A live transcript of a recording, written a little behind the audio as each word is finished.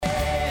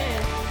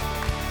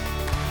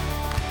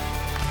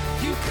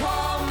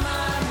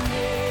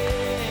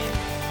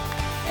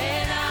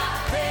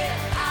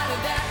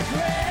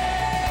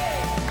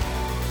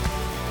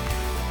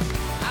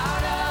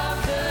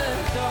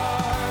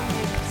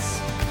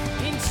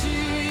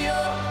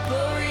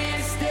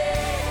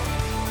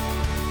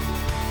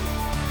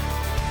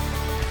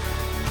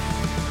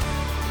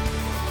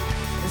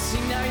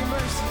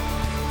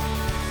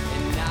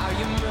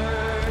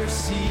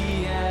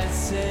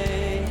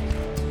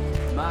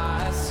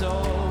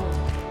soul.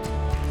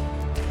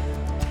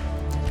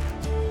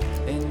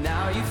 And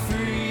now your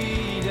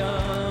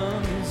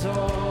freedom is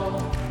all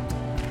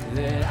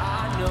that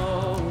I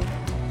know.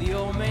 The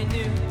old man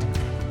knew,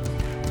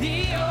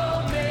 the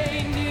old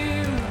man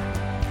knew,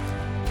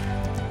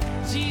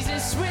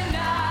 Jesus, when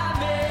I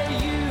met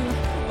you.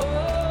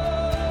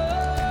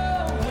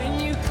 Oh, when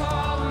you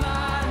called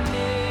my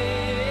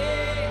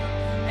name,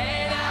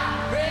 and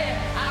I ran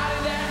out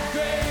of that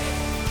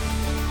grave,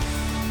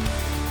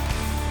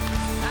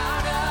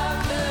 out of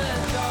the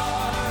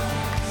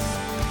darkness,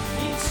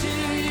 into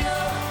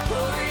your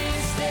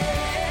glorious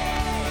day.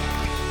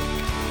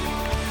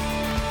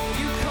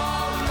 You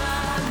called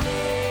my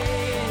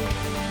name,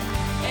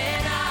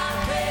 and I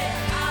ran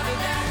out of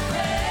that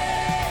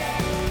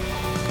grave,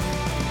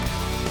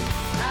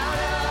 out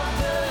of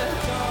the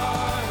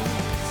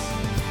darkness,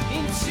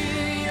 into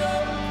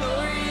your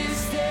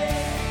glorious day.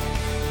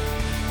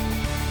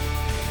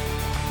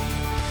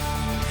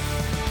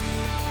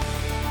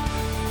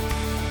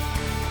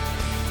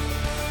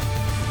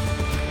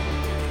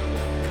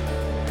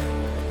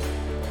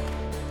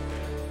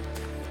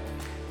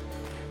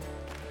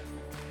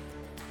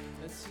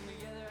 Let's sing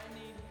together, I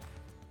need it.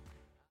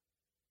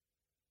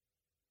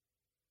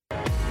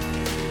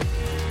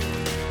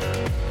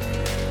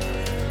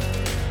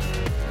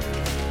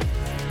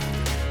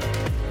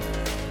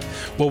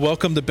 Well,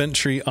 welcome to Bent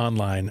Tree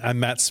Online. I'm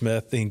Matt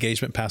Smith, the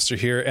engagement pastor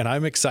here, and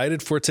I'm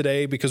excited for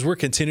today because we're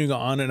continuing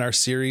on in our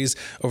series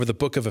over the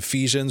book of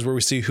Ephesians, where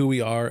we see who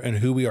we are and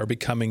who we are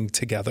becoming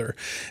together.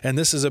 And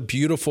this is a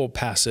beautiful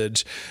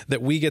passage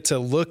that we get to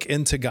look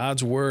into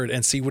God's word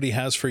and see what he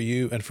has for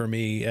you and for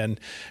me. And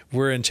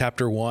we're in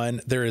chapter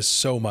 1. There is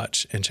so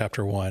much in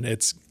chapter 1.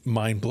 It's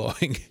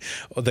mind-blowing,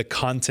 the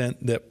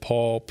content that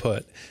Paul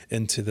put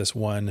into this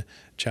one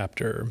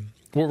chapter.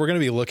 What we're going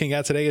to be looking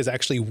at today is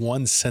actually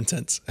one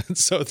sentence.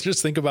 So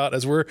just think about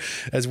as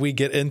we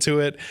get into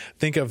it,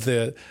 think of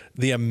the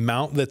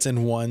amount that's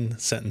in one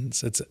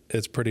sentence.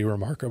 It's pretty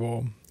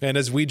remarkable. And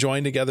as we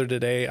join together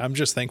today, I'm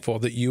just thankful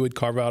that you would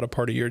carve out a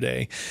part of your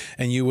day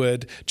and you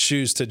would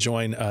choose to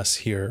join us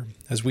here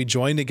as we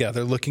join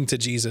together, looking to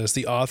Jesus,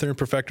 the author and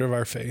perfecter of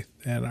our faith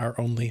and our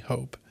only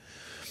hope.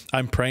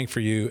 I'm praying for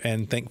you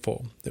and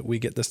thankful that we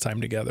get this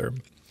time together.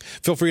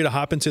 Feel free to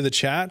hop into the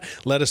chat.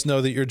 Let us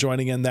know that you're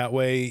joining in that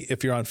way.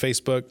 If you're on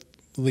Facebook,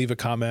 leave a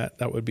comment.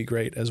 That would be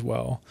great as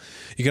well.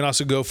 You can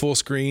also go full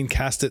screen,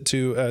 cast it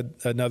to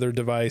another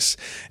device,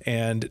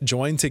 and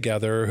join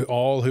together,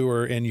 all who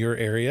are in your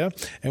area,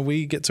 and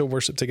we get to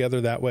worship together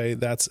that way.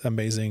 That's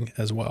amazing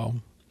as well.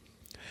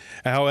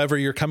 However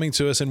you're coming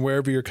to us and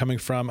wherever you're coming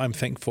from, I'm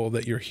thankful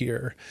that you're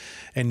here,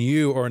 and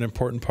you are an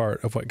important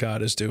part of what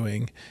God is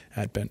doing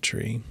at Bent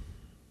Tree.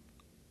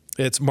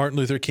 It's Martin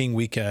Luther King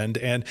weekend,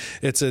 and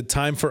it's a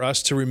time for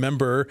us to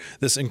remember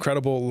this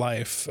incredible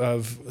life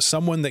of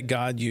someone that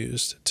God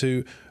used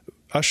to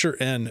usher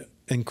in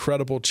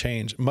incredible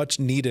change, much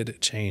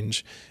needed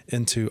change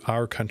into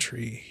our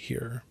country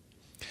here.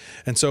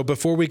 And so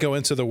before we go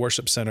into the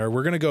worship center,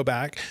 we're going to go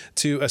back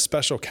to a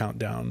special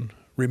countdown,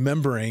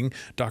 remembering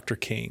Dr.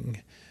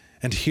 King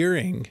and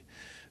hearing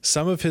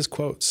some of his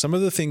quotes, some of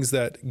the things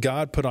that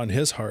God put on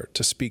his heart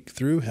to speak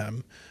through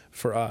him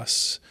for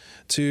us,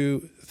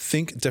 to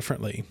think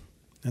differently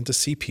and to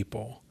see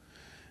people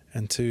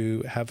and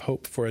to have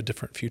hope for a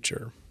different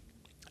future.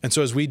 And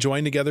so as we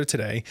join together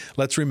today,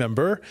 let's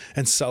remember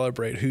and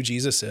celebrate who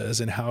Jesus is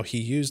and how he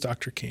used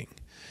Dr. King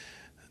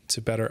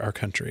to better our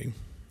country.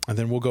 And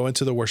then we'll go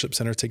into the worship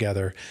center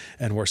together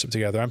and worship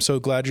together. I'm so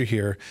glad you're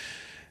here.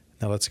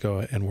 Now let's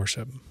go and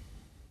worship.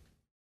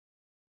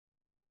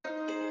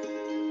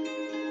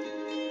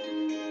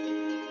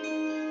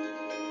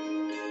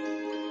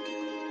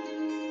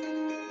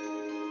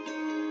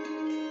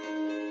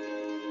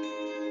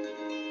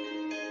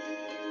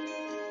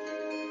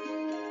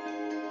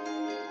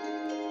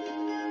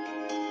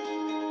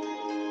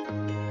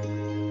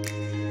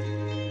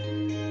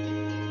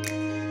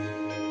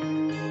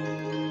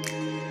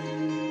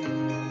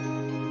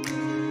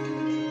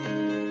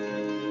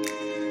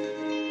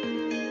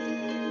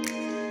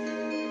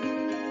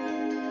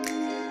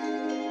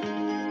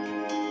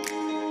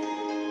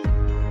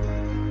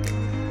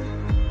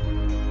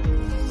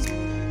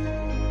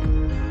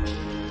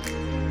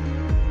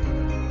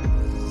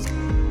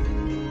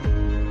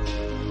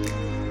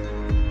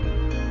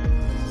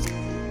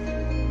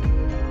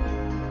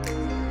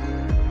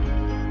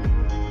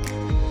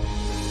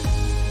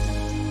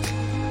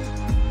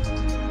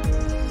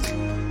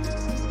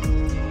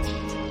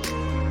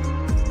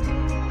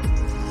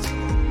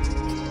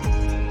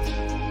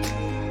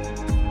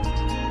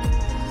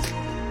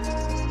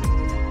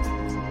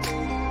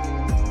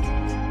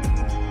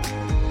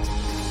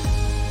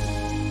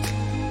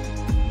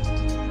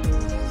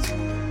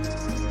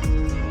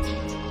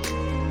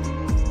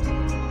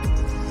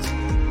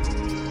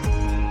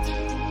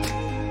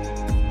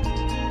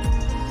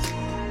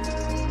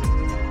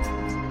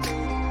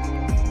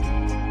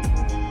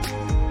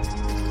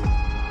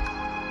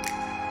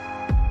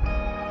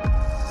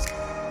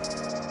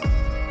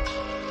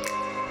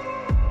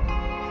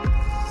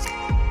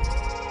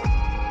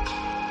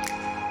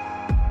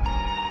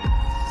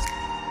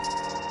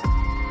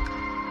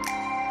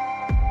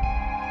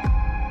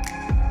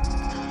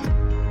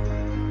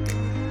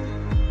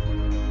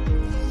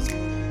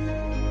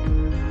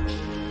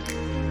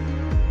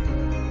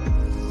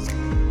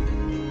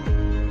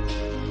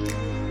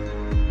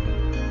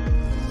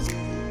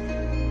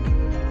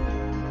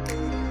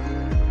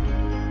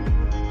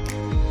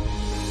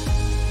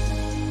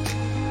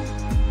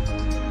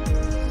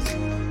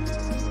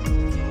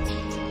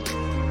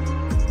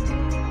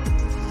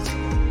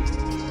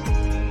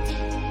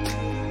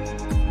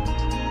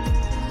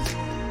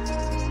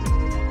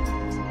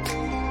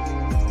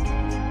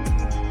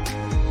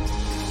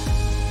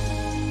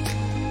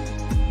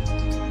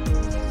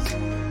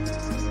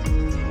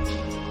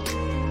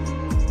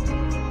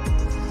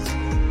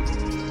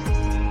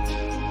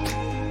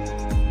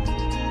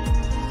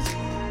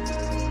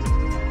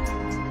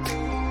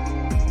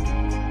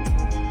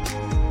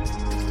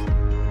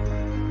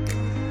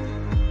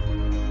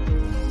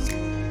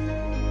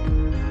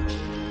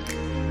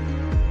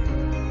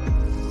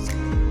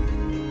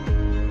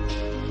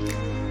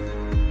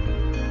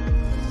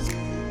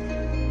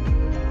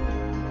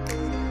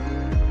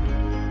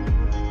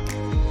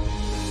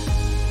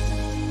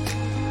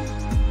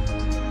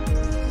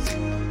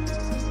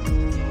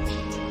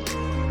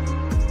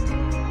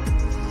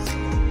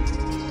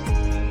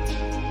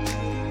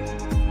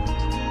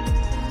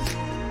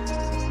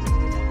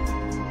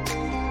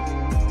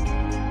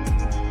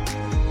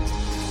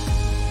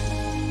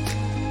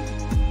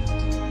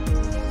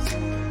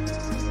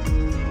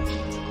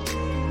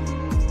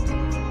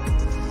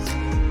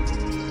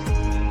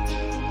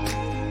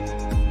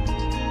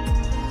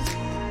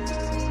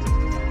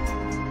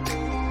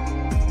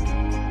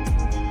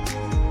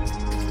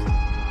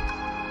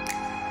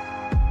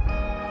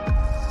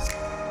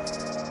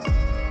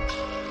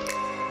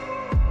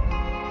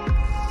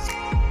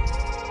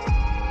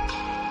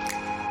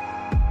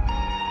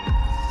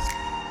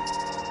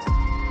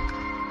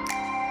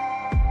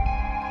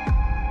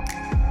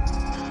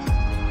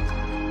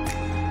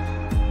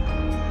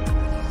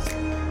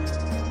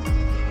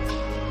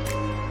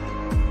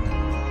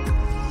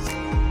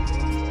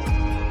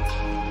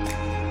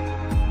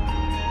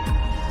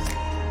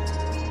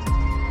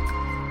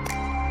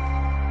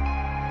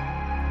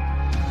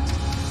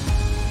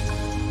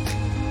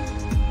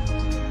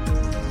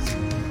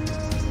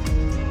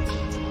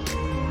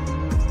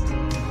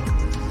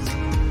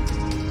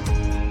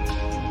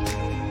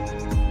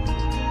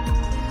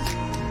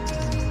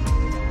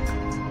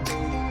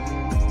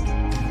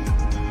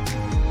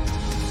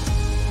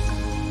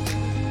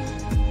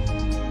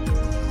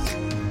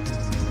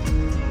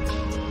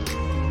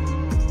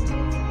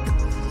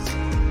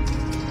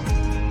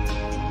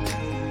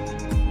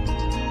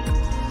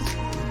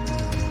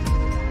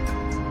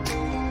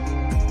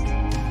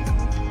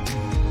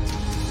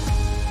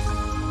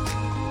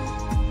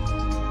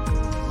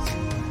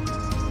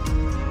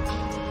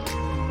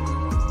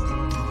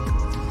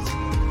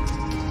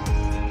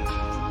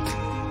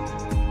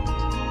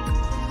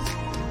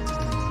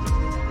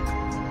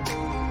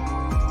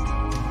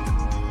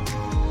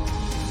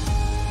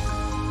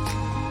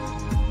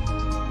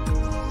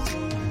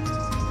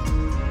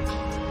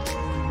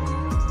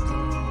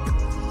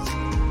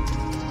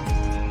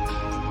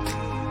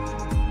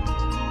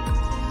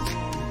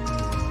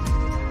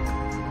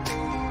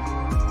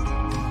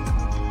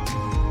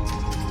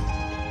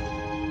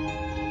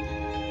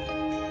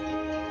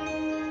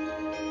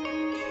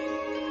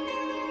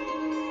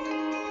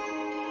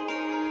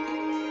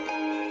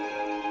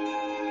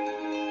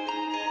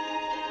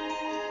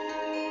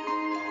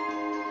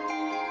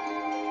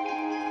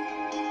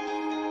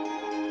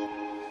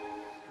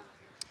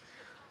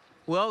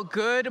 Well,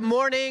 good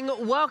morning.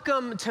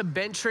 Welcome to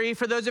Bentry.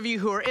 For those of you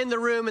who are in the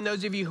room and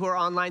those of you who are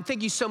online,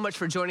 thank you so much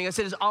for joining us.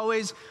 It is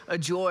always a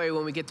joy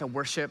when we get to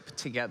worship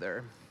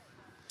together.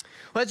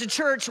 Well, as a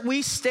church,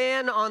 we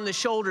stand on the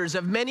shoulders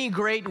of many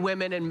great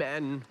women and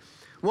men,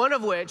 one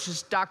of which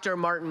is Dr.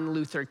 Martin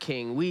Luther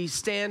King. We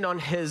stand on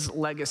his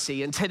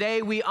legacy, and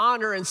today we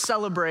honor and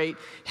celebrate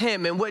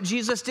him and what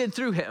Jesus did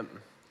through him.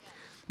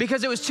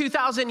 Because it was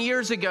 2,000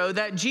 years ago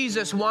that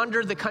Jesus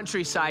wandered the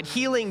countryside,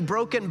 healing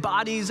broken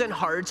bodies and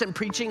hearts and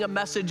preaching a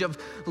message of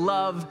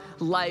love,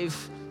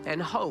 life,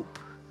 and hope.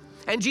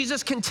 And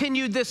Jesus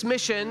continued this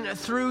mission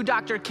through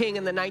Dr. King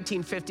in the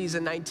 1950s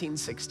and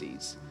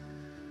 1960s.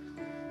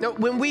 Now,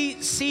 when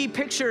we see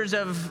pictures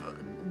of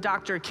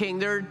Dr. King,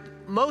 they're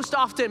most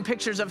often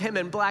pictures of him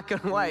in black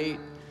and white.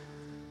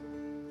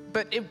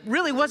 But it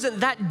really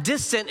wasn't that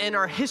distant in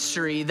our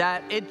history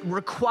that it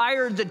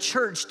required the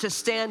church to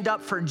stand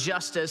up for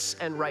justice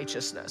and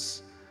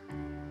righteousness.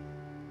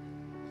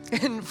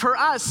 And for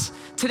us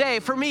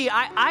today, for me,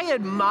 I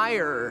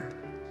admire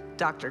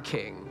Dr.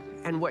 King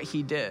and what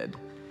he did.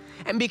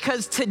 And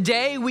because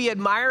today we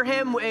admire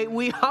him,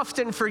 we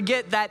often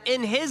forget that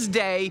in his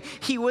day,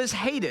 he was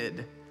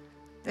hated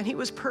and he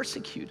was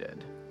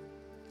persecuted.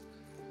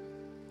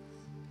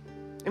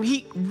 And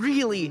he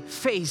really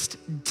faced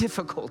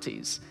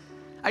difficulties.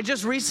 I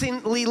just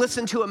recently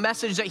listened to a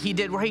message that he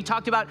did where he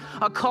talked about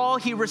a call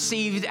he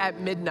received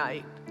at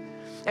midnight.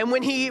 And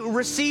when he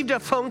received a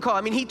phone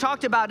call, he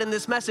talked about in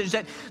this message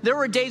that there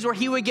were days where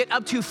he would get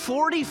up to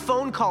 40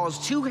 phone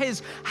calls to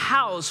his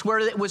house where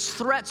it was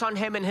threats on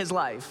him and his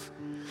life.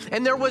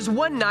 And there was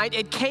one night,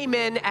 it came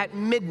in at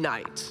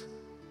midnight.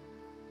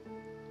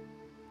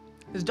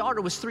 His daughter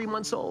was 3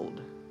 months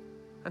old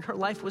and her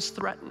life was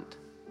threatened.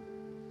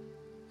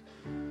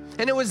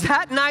 And it was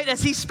that night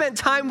as he spent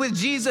time with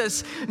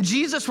Jesus,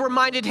 Jesus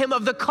reminded him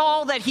of the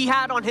call that he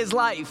had on his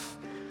life.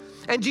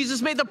 And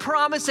Jesus made the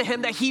promise to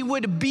him that he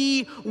would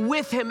be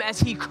with him as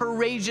he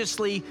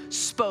courageously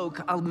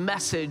spoke a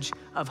message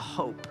of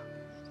hope.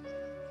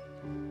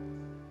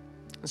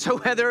 So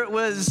whether it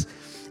was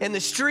in the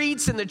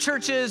streets, in the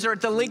churches, or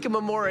at the Lincoln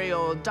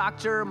Memorial,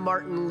 Dr.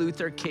 Martin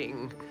Luther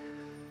King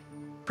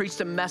preached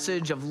a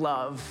message of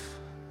love,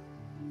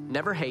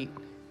 never hate.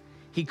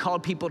 He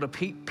called people to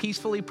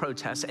peacefully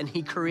protest, and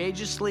he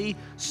courageously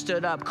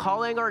stood up,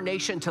 calling our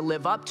nation to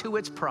live up to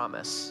its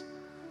promise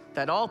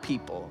that all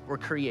people were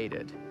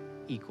created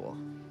equal.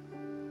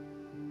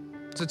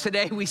 So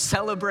today we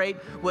celebrate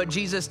what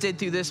Jesus did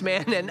through this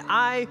man, and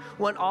I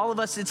want all of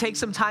us to take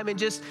some time and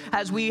just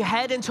as we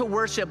head into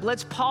worship,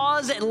 let's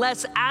pause and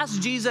let's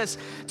ask Jesus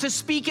to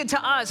speak into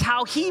us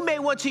how he may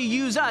want to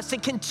use us to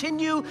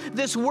continue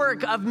this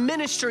work of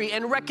ministry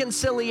and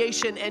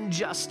reconciliation and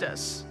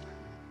justice.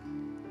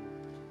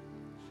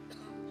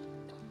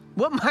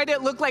 What might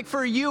it look like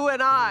for you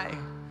and I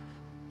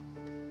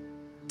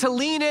to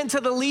lean into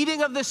the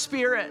leading of the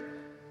Spirit,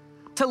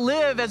 to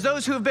live as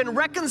those who have been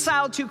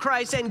reconciled to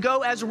Christ and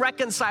go as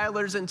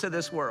reconcilers into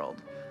this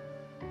world?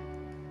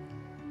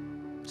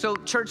 So,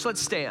 church, let's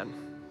stand.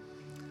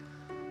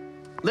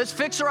 Let's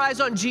fix our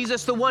eyes on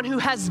Jesus, the one who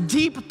has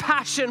deep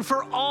passion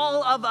for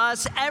all of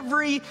us,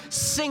 every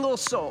single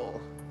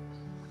soul.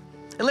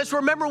 And let's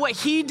remember what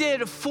he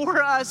did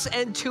for us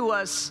and to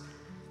us.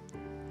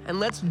 And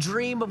let's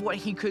dream of what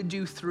he could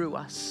do through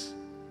us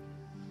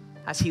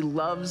as he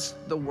loves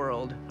the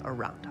world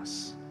around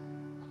us.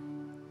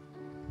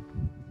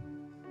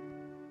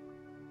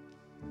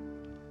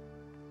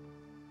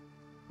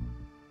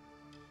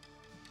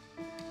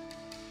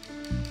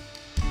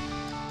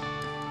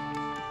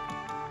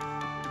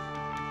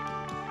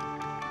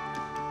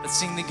 Let's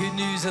sing the good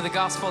news of the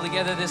gospel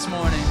together this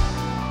morning.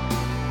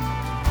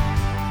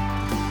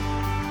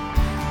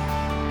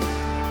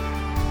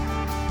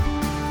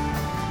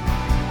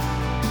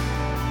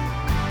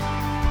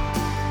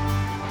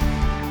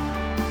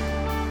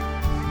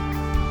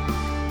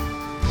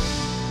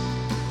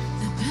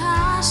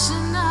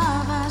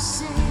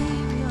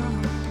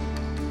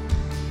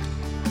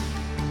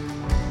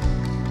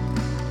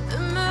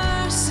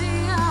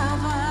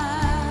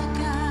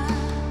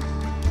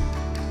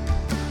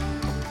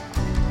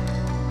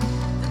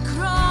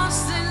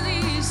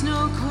 No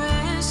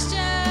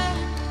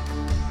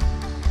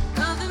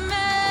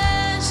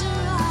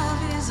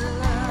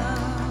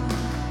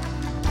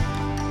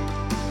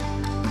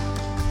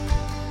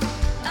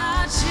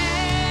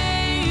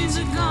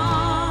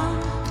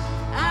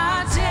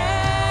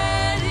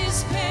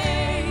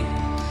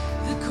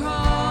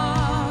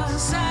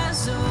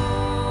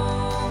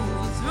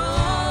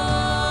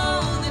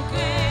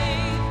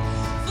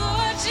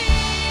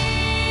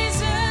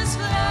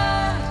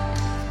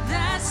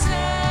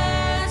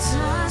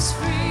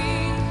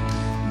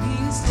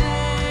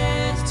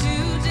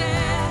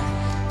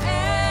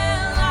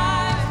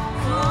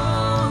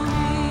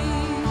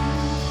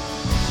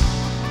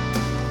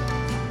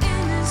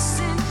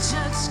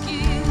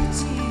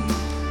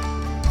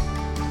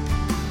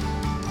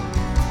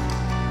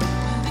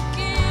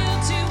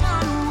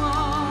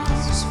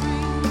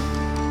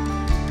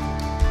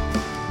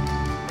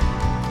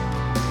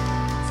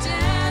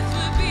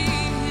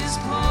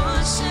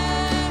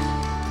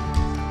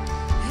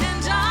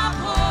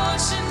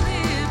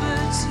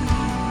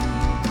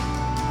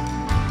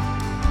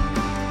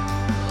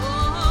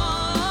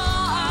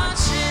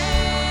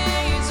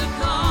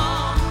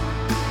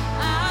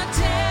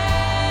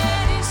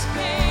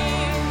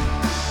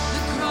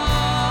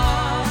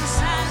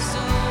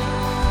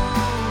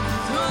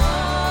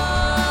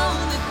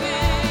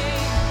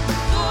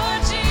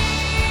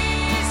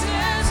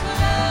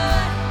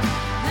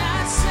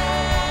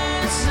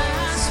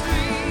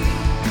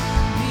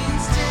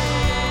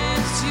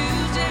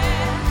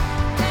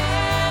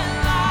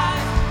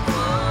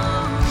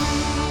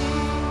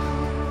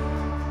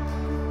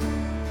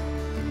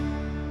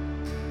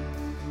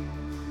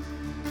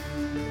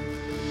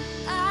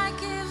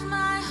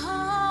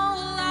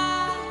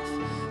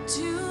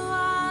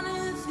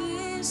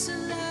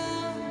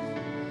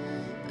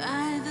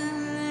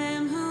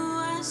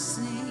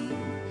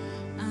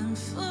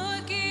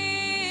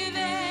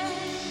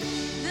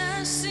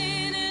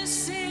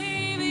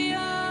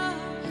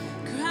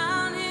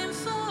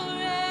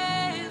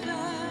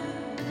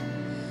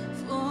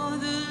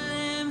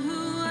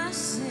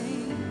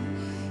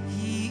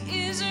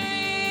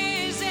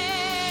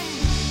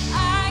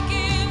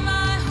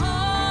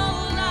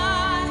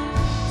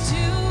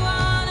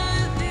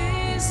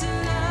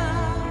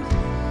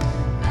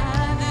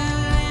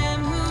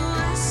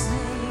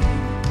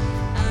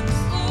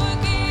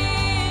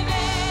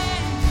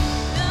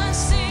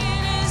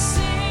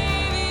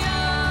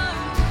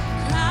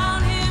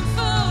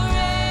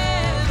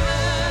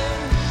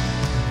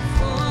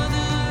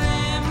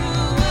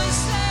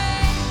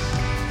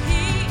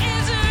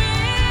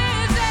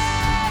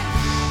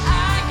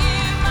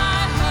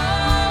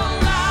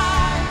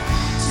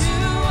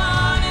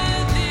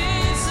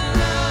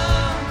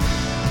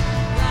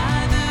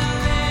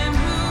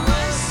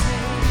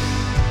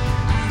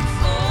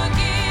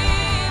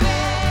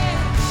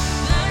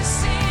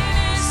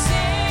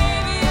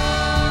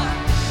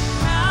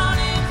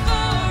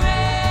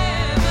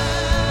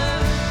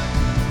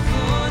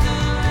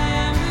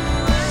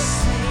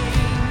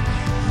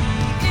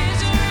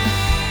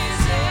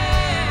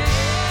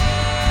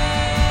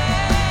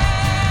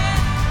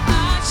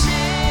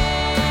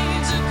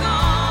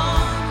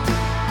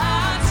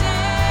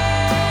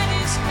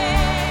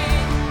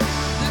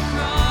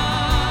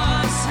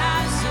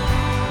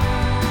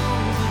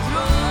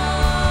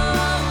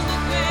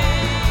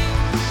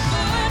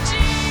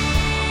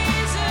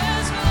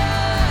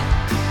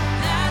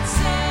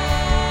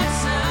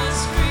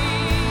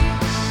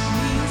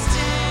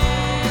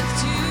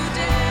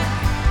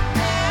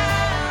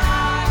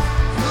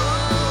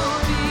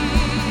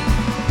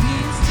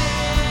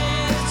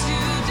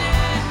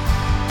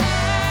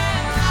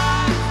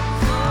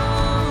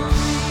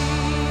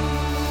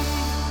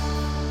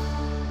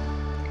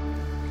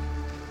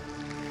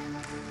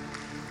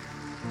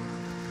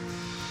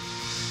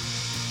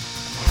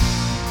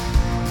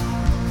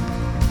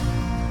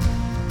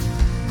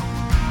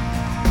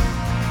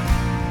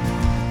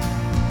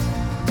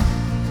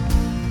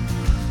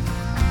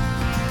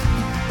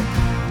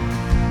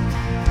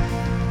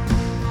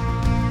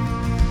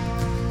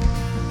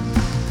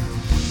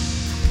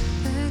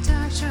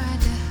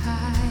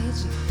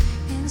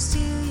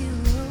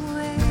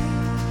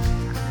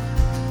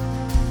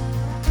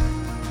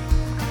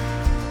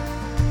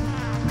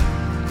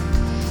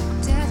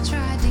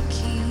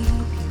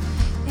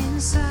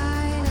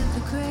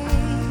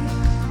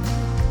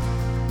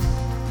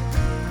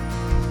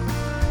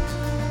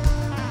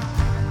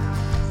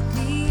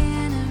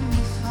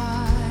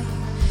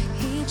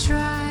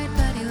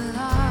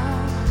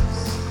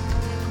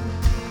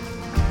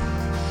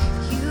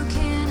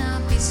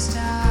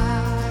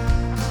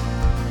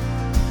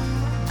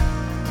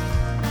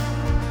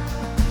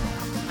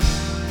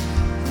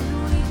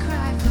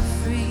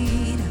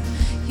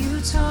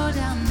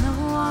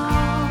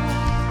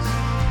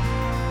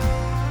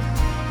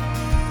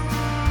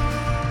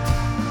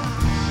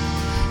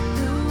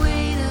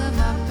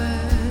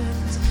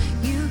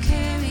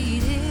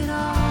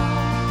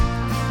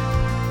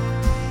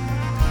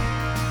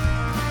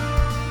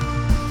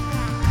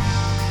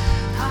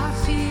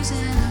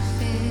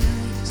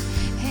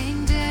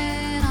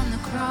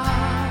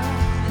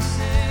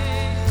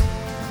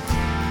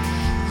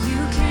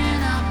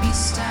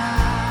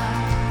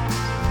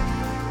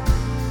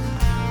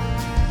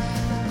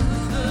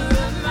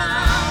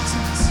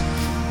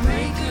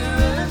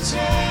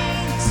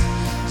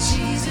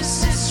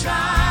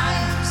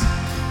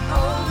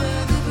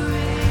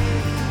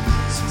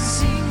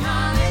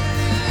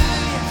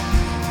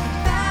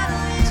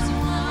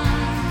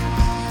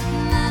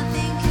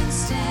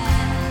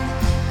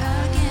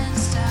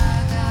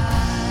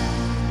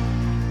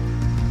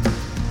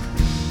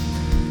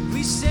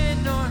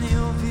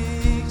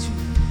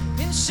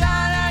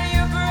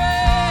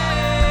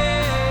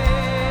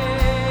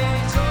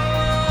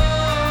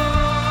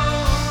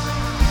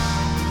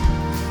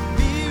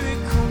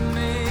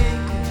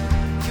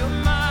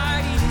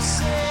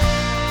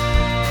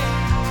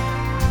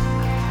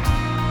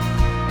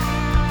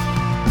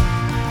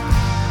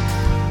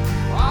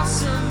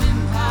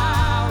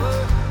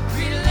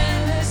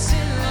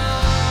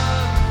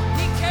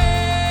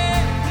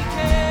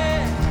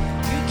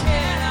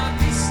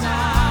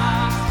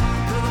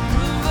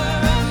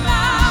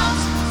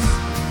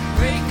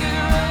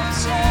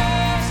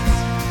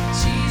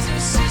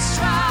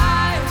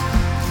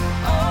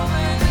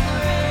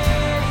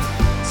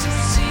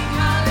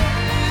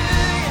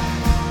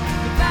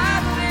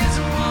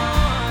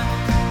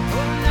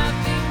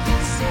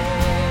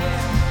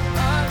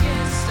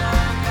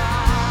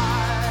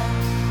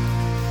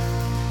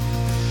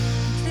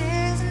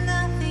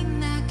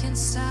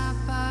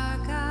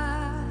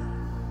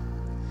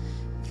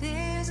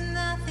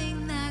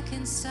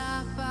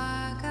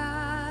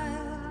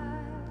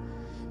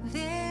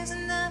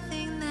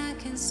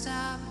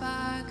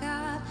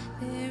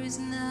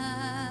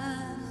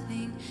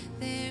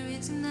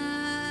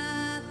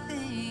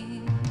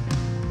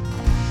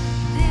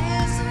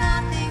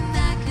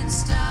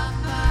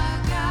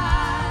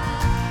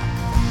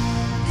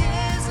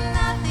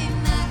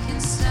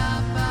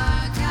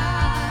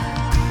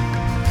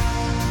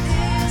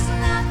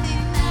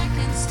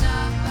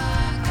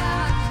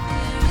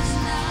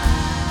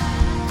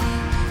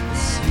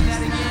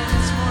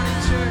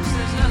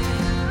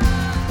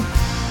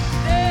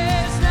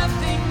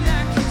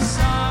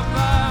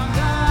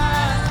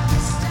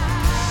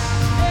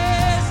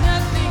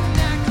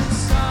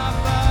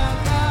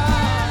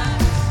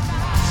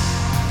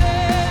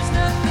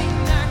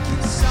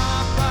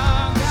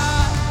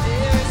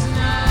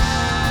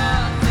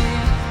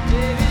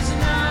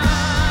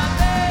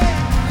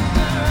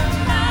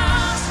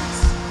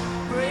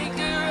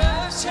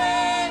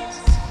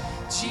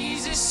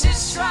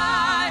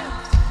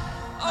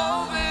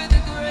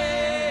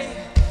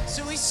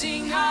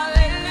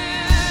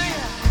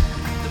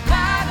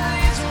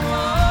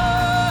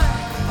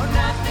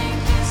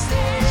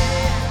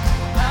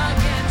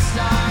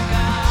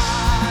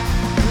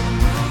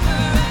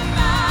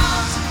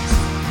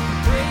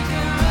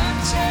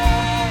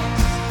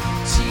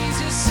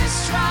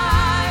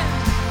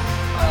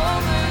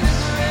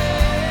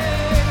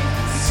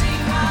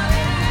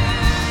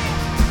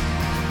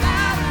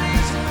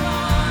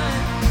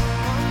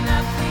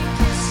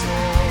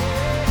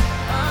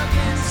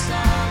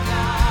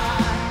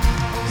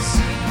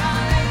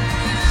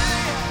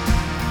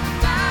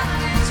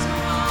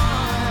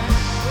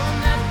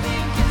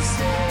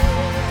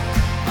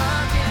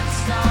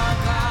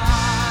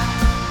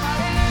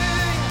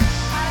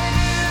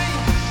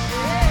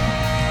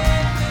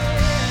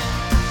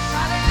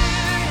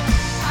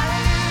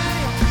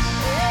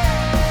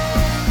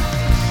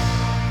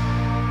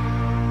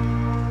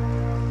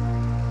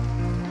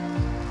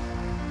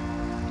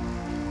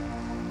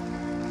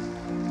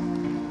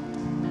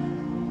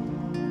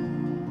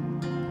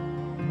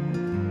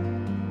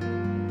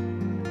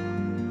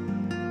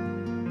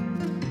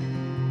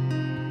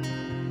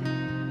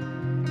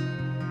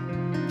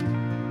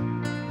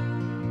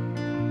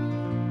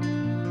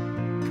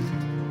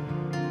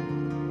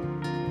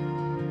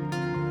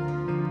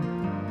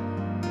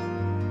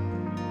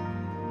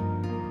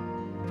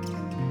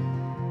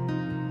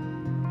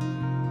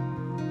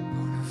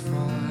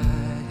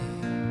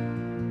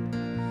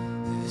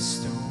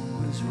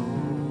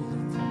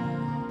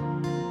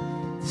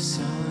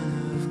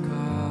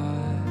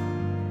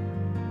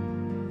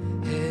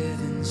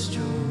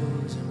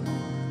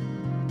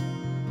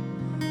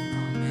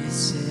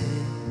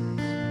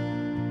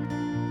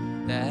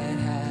that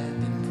had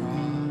been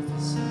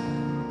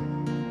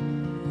prophesied,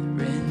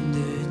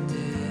 rendered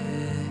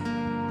dead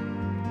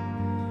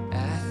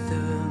at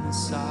the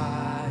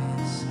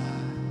Messiah's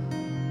side.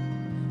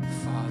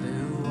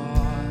 Father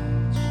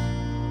watched,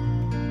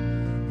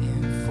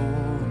 and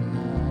for a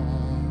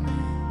moment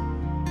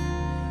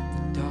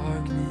the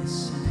darkness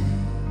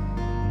sank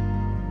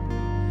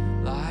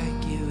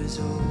like it was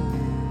over.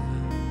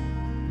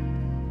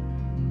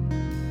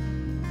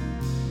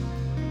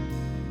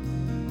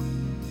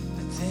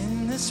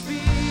 The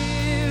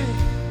Spirit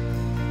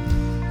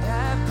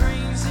that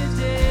brings the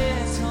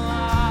dead to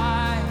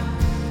life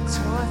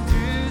tore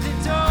through the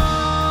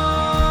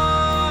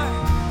door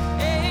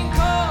and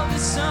called the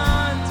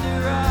sun to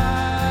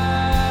rise.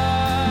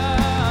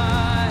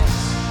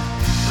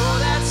 Throw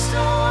that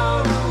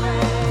stone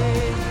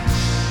away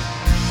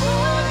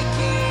for the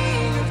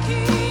King of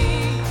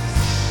Kings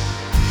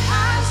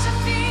has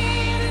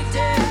defeated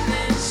death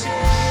and shame.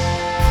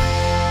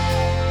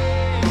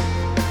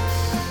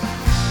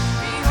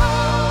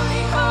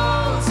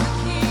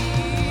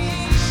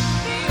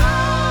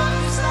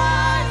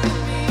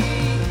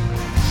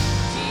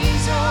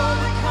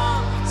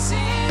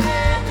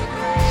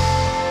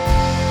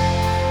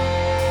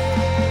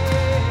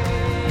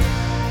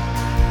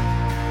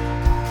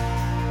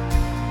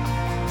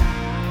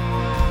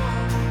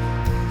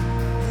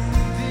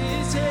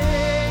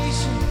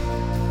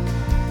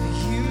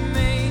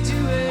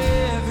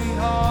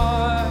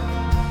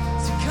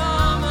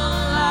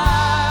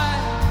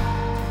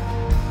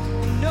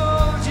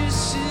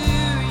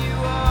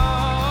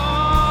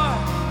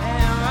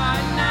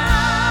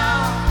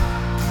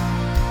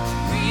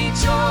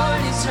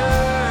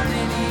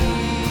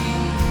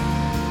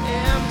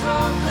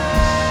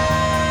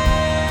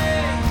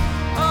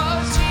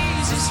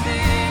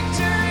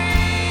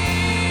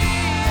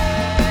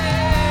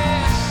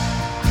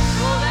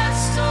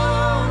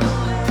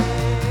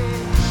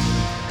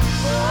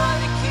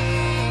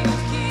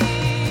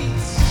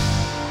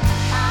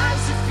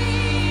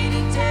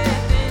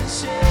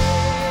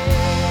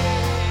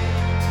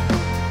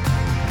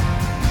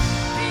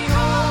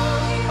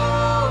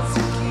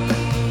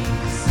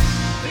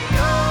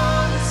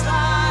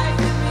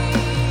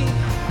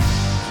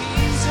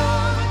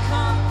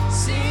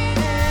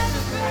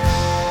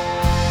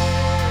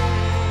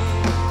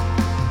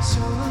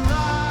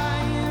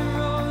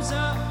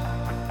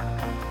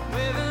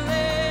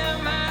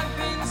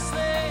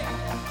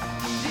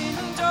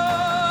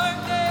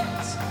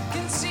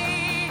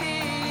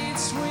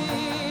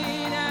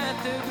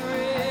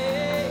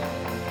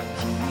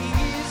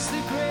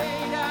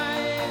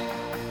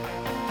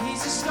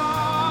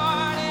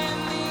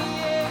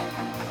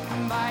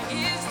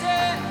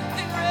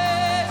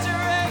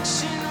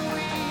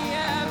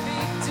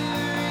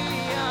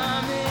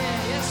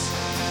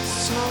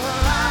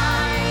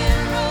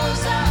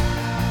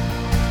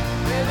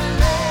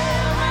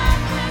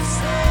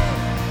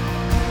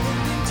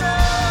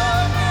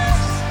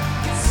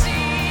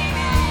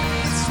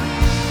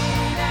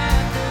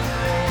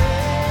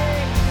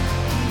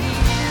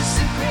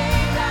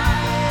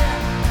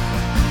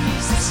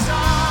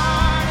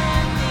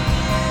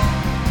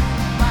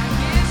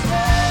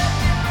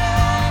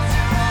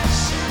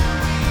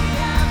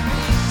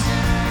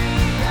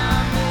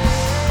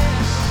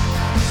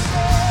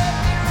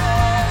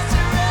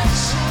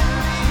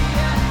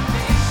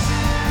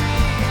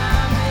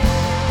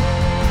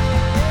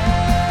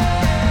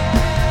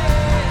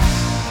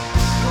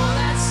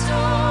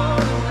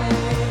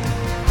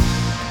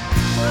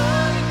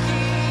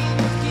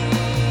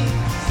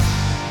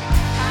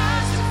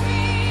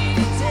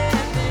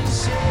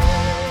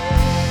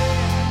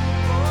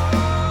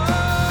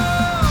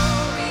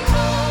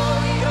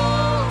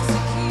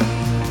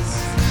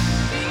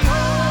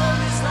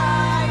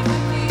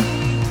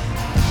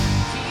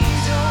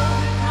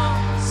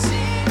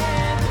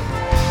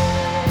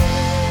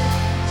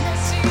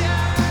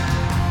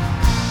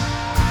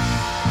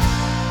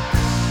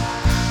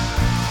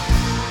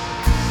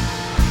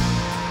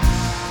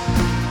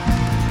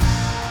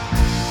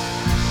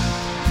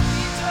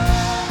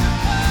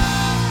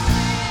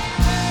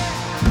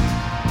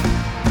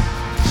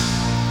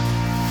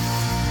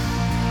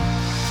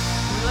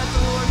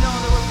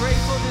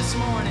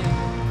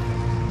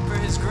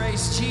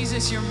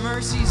 Jesus, your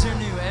mercies are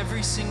new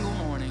every single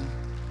morning.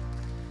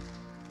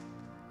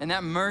 And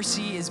that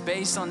mercy is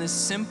based on this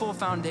simple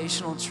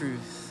foundational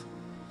truth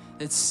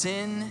that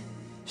sin,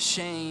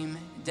 shame,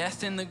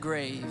 death, and the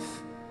grave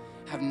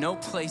have no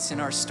place in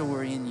our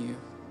story in you.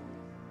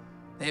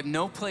 They have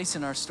no place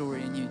in our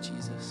story in you,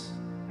 Jesus.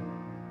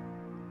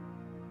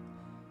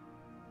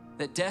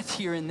 That death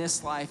here in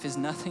this life is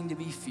nothing to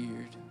be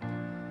feared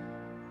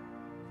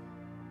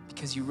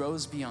because you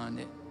rose beyond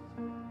it.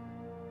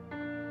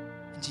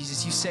 And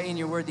Jesus, you say in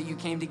your word that you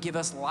came to give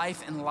us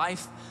life and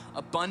life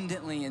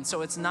abundantly. And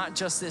so it's not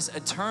just this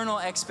eternal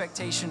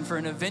expectation for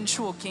an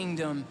eventual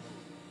kingdom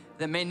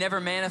that may never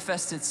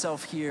manifest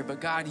itself here,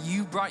 but God,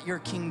 you brought your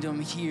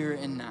kingdom here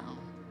and now.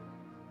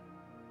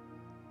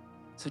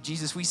 So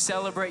Jesus, we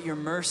celebrate your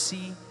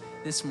mercy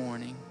this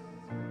morning.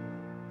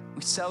 We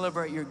We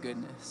celebrate your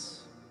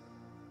goodness.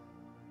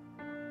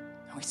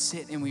 And we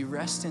sit and we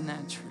rest in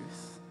that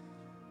truth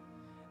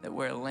that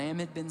where a lamb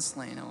had been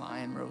slain, a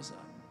lion rose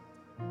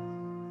up.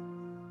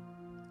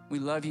 We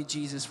love you,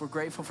 Jesus. We're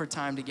grateful for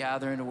time to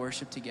gather and to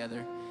worship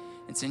together.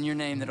 It's in your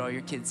name that all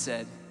your kids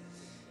said,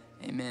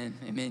 amen.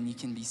 Amen. You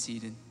can be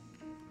seated.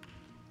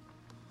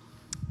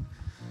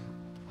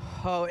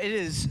 Oh, it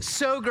is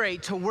so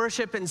great to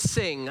worship and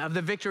sing of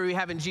the victory we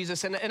have in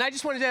Jesus. And I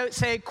just wanted to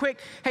say a quick,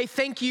 hey,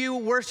 thank you,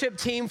 worship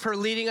team, for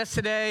leading us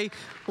today.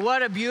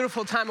 What a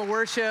beautiful time of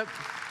worship.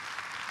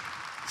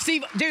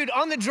 Steve, dude,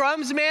 on the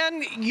drums,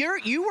 man,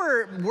 you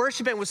were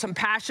worshiping with some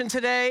passion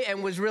today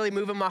and was really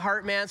moving my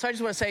heart, man. So I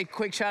just want to say a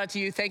quick shout out to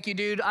you. Thank you,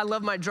 dude. I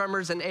love my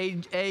drummers and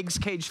eggs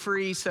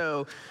cage-free,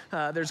 so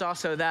there's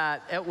also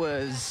that. It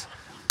was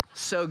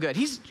so good.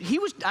 He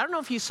was, I don't know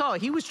if you saw,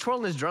 he was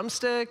twirling his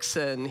drumsticks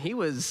and he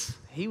was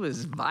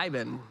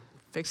vibing,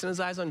 fixing his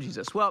eyes on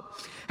Jesus. Well,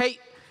 hey,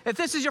 if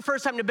this is your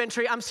first time to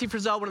Bentry, I'm Steve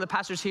Frizzell, one of the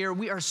pastors here.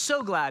 We are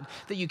so glad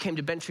that you came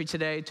to Bentry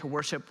today to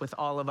worship with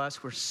all of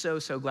us. We're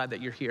so glad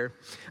that you're here.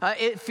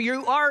 If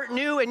you are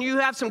new and you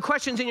have some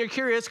questions and you're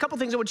curious, a couple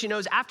things I want you to know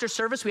is after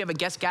service, we have a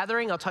guest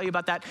gathering. I'll tell you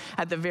about that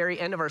at the very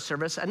end of our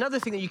service. Another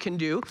thing that you can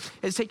do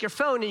is take your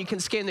phone and you can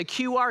scan the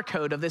QR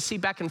code of the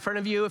seat back in front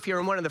of you. If you're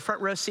in one of the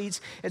front row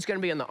seats, it's gonna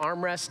be on the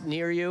armrest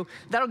near you.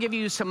 That'll give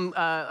you some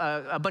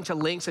a bunch of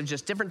links of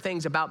just different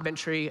things about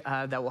Bentry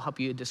that will help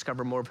you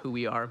discover more of who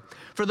we are.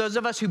 For those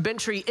of us who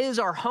Bentry is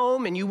our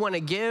home and you want to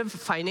give,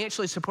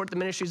 financially support the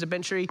ministries of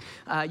Bentry,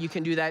 you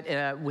can do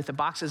that with the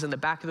boxes in the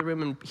back of the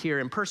room and here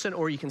in person,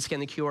 or you can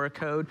scan the QR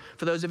code.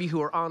 For those of you who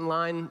are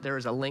online, there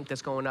is a link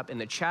that's going up in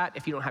the chat.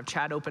 If you don't have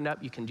chat opened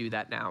up, you can do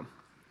that now.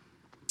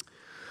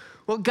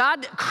 Well,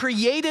 God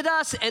created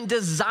us and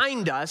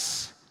designed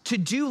us to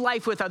do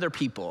life with other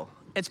people.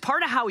 It's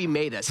part of how he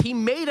made us. He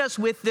made us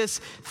with this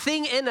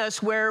thing in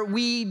us where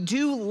we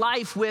do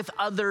life with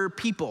other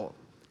people.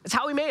 It's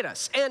how he made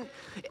us. And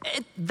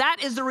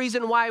that is the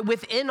reason why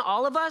within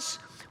all of us,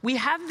 we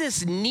have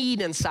this need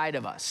inside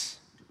of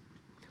us.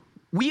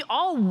 We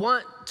all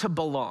want to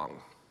belong.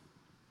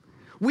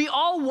 We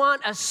all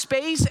want a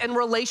space and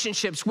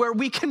relationships where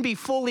we can be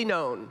fully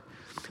known.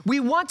 We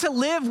want to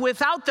live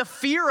without the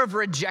fear of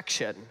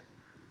rejection.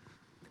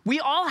 We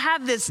all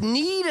have this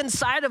need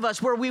inside of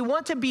us where we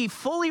want to be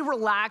fully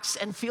relaxed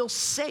and feel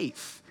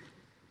safe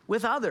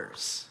with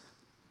others.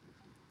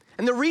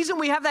 And the reason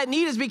we have that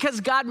need is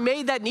because God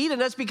made that need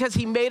in us because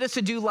he made us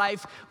to do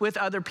life with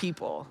other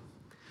people.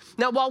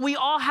 Now, while we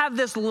all have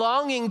this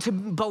longing to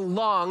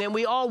belong and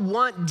we all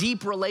want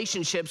deep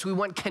relationships, we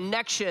want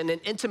connection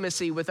and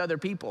intimacy with other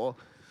people,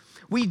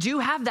 we do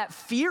have that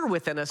fear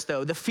within us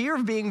though, the fear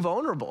of being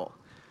vulnerable.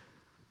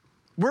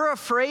 We're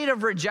afraid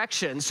of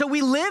rejection. So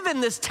we live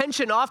in this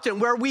tension often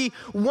where we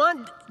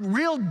want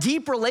real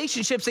deep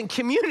relationships and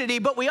community,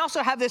 but we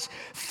also have this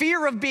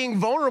fear of being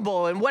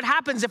vulnerable and what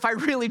happens if I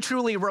really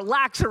truly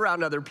relax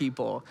around other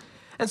people.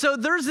 And so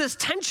there's this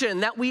tension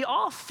that we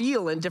all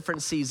feel in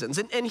different seasons.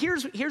 And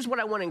here's what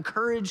I want to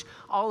encourage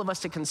all of us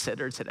to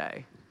consider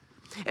today,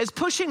 is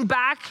pushing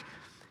back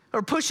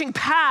or pushing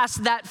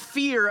past that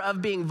fear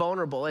of being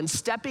vulnerable and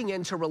stepping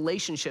into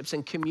relationships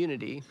and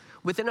community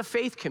within a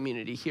faith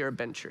community here at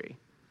Bentry.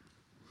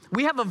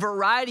 We have a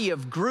variety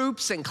of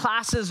groups and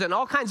classes and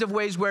all kinds of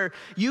ways where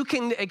you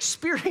can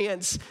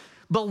experience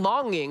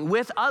belonging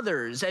with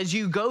others as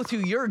you go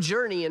through your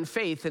journey in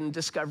faith and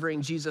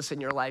discovering Jesus in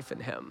your life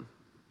and him.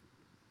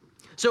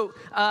 So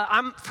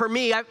for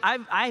me,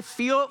 I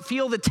feel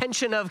the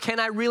tension of, can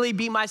I really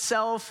be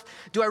myself?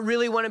 Do I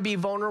really want to be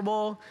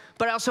vulnerable?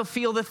 But I also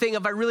feel the thing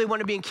of, I really want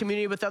to be in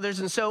community with others.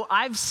 And so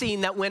I've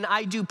seen that when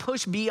I do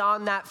push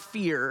beyond that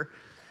fear,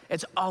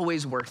 it's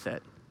always worth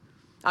it.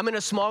 I'm in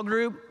a small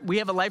group. We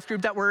have a life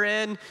group that we're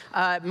in,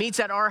 meets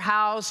at our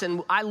house.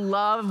 And I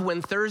love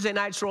when Thursday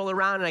nights roll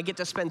around and I get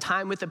to spend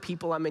time with the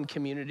people I'm in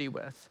community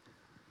with.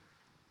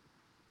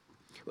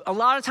 A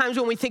lot of times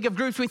when we think of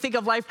groups, we think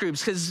of life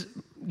groups because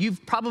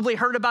you've probably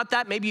heard about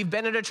that. Maybe you've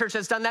been at a church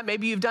that's done that.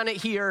 Maybe you've done it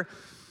here.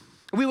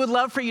 We would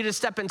love for you to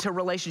step into a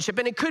relationship.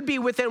 And it could be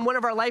within one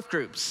of our life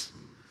groups.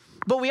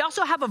 But we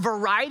also have a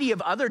variety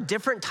of other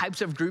different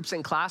types of groups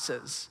and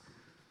classes.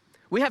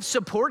 We have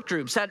support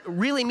groups that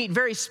really meet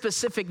very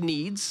specific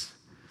needs.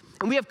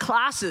 And we have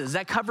classes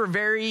that cover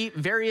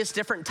various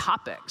different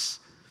topics.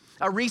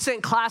 A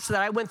recent class that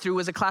I went through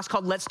was a class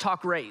called Let's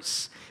Talk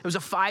Race. It was a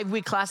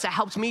 5-week class that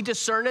helped me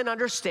discern and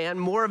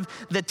understand more of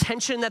the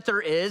tension that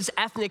there is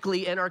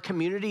ethnically in our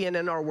community and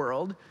in our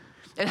world,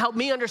 and helped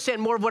me understand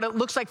more of what it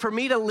looks like for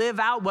me to live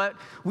out what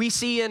we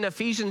see in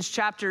Ephesians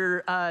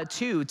chapter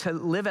 2, to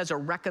live as a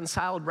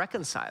reconciled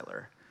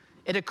reconciler.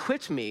 It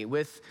equipped me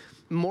with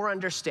more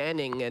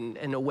understanding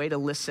and a way to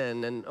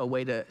listen and a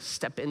way to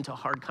step into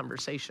hard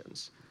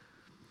conversations.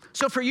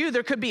 So for you,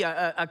 there could be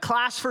a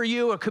class for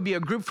you, it could be a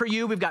group for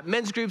you. We've got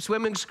men's groups,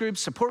 women's groups,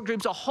 support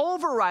groups, a whole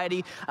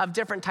variety of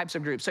different types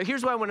of groups. So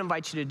here's what I want to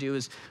invite you to do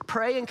is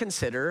pray and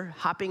consider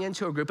hopping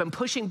into a group and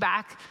pushing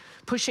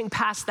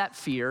past that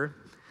fear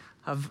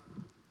of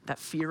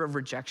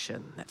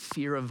rejection, that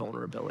fear of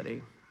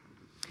vulnerability.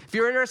 If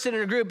you're interested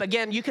in a group,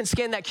 again, you can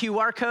scan that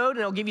QR code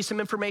and it'll give you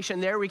some information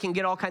there. We can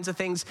get all kinds of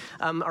things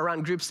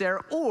around groups there.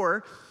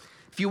 Or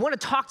if you want to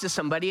talk to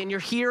somebody and you're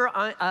here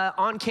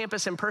on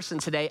campus in person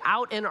today,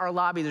 out in our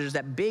lobby, there's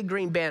that big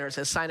green banner that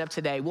says sign up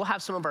today. We'll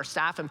have some of our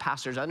staff and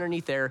pastors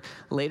underneath there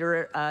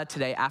later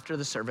today after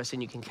the service,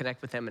 and you can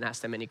connect with them and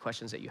ask them any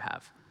questions that you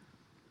have.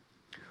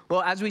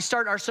 Well, as we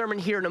start our sermon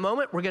here in a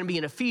moment, we're going to be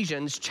in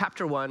Ephesians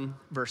chapter 1,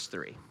 verse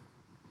 3.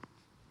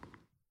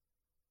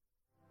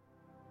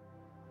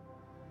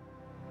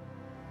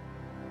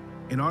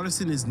 An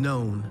artisan is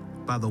known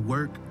by the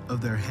work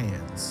of their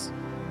hands.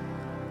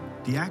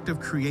 The act of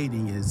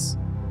creating is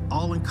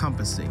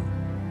all-encompassing.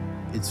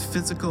 It's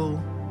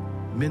physical,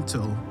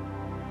 mental,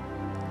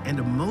 and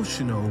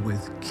emotional,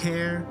 with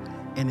care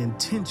and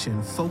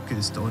intention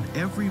focused on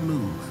every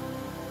move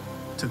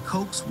to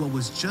coax what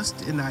was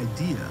just an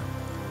idea,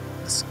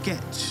 a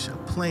sketch, a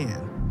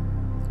plan,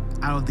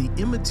 out of the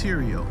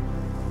immaterial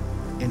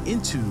and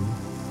into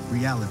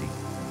reality.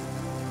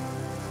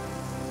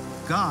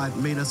 God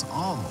made us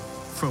all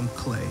from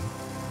clay.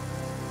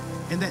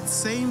 And that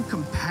same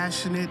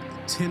compassionate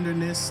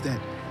tenderness, that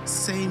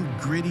same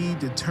gritty,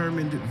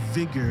 determined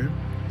vigor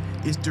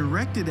is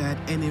directed at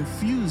and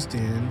infused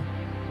in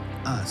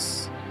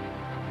us.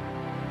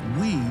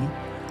 We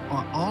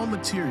are all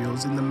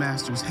materials in the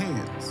Master's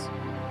hands,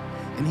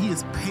 and He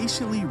is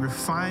patiently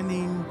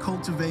refining,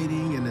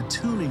 cultivating, and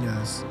attuning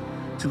us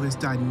to His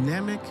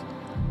dynamic,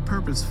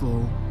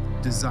 purposeful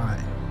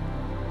design.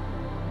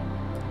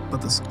 But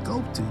the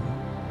sculpting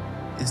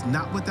is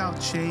not without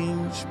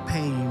change,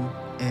 pain,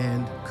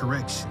 and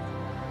correction.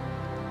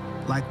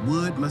 Like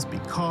wood must be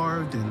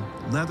carved and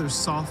leather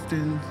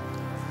softened,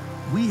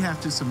 we have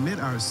to submit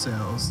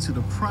ourselves to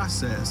the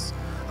process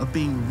of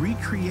being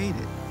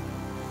recreated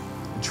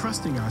and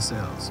trusting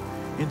ourselves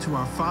into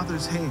our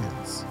Father's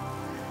hands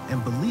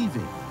and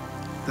believing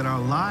that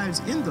our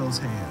lives in those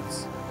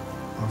hands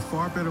are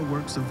far better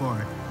works of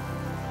art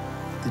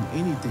than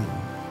anything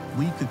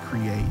we could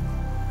create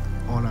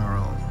on our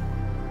own.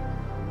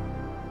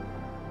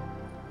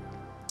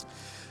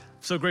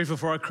 So grateful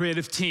for our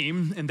creative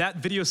team. And that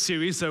video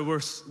series that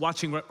we're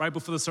watching right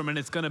before the sermon,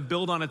 it's going to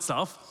build on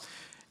itself.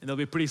 And there'll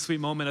be a pretty sweet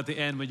moment at the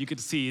end when you get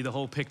to see the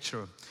whole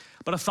picture.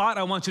 But a thought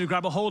I want you to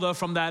grab a hold of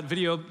from that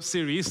video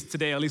series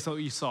today, at least what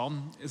you saw,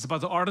 is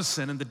about the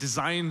artisan and the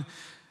design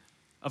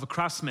of a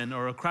craftsman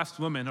or a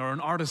craftswoman or an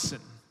artisan,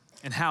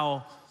 and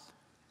how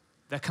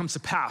that comes to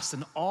pass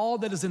and all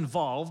that is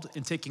involved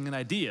in taking an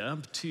idea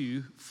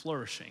to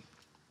flourishing.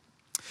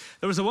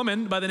 There was a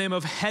woman by the name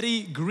of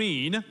Hetty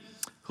Green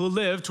who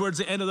lived towards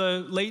the end of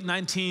the late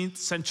 19th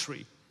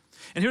century.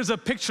 And here's a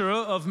picture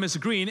of Miss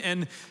Green,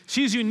 and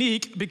she's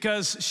unique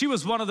because she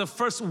was one of the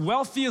first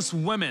wealthiest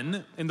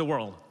women in the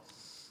world.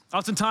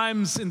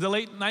 Oftentimes in the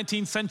late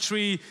 19th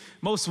century,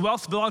 most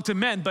wealth belonged to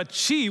men, but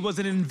she was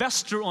an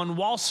investor on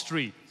Wall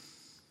Street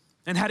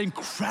and had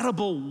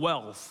incredible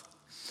wealth.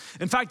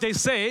 In fact, they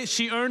say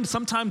she earned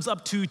sometimes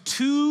up to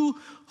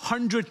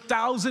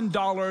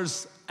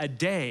 $200,000 a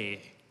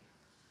day.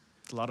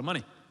 It's a lot of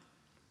money.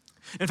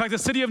 In fact, the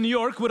city of New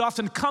York would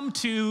often come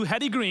to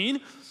Hetty Green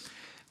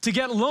to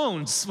get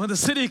loans when the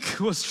city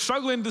was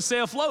struggling to stay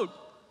afloat.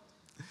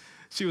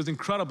 She was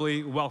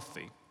incredibly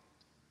wealthy.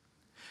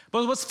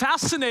 But what's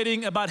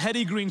fascinating about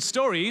Hetty Green's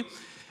story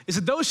is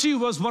that though she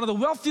was one of the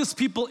wealthiest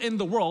people in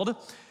the world,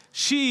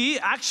 she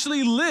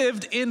actually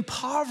lived in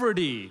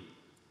poverty.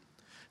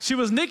 She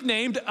was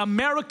nicknamed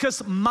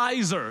America's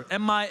Miser,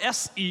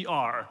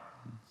 M-I-S-E-R,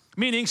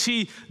 meaning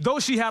though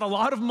she had a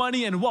lot of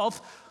money and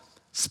wealth,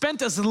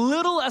 spent as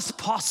little as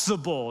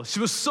possible. She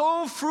was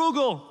so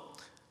frugal,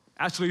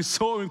 actually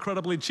so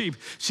incredibly cheap.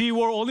 She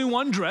wore only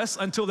one dress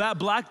until that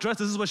black dress,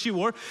 this is what she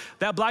wore.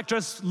 That black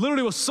dress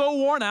literally was so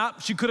worn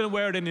out, she couldn't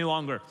wear it any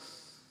longer.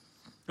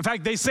 In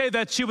fact, they say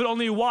that she would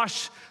only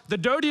wash the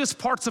dirtiest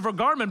parts of her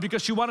garment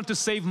because she wanted to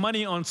save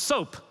money on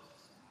soap.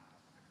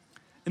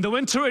 In the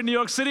winter in New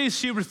York City,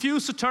 she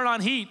refused to turn on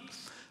heat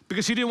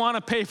because she didn't want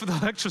to pay for the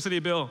electricity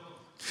bill.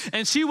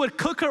 And she would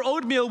cook her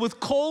oatmeal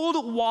with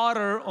cold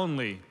water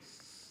only.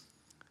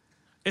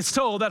 It's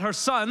told that her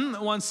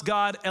son once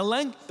got a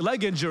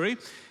leg injury,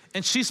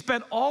 and she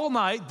spent all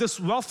night, this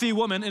wealthy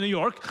woman in New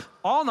York,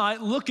 all night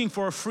looking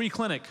for a free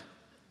clinic.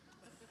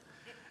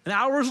 And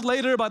hours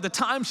later, by the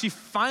time she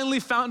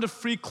finally found a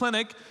free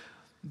clinic,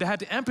 they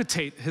had to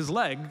amputate his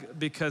leg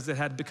because it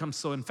had become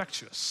so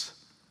infectious.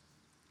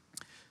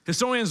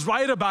 Historians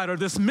write about her,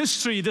 this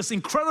mystery, this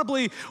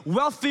incredibly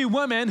wealthy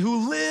woman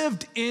who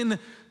lived in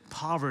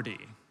poverty.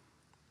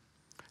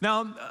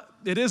 Now,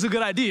 it is a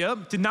good idea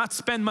to not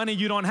spend money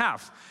you don't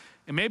have.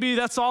 And maybe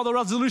that's all the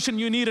resolution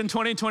you need in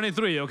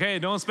 2023, okay?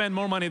 Don't spend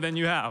more money than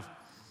you have.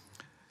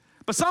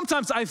 But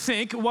sometimes I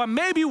think what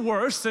may be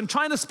worse than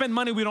trying to spend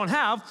money we don't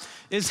have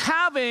is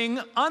having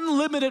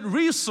unlimited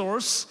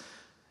resource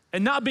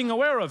and not being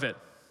aware of it.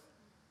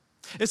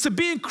 It's to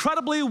be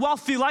incredibly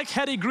wealthy like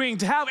Hetty Green,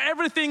 to have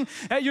everything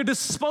at your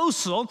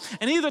disposal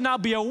and either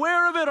not be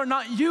aware of it or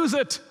not use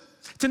it.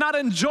 to not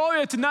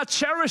enjoy it, to not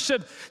cherish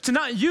it, to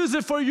not use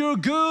it for your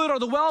good or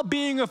the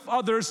well-being of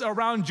others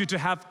around you, to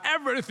have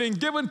everything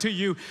given to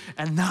you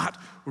and not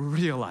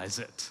realize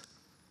it.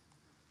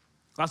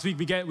 Last week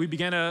we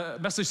began a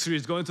message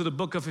series going through the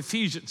book of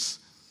Ephesians.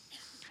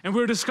 And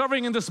we're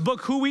discovering in this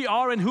book who we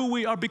are and who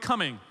we are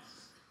becoming.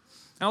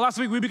 Now last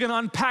week we began to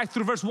unpack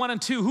through verse 1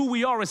 and 2 who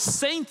we are as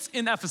saints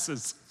in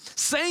Ephesus.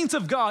 Saints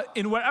of God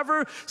in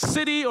wherever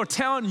city or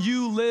town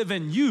you live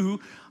in,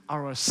 you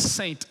are a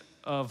saint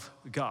of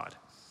God.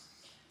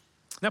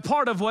 Now,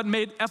 part of what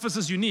made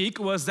Ephesus unique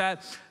was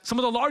that some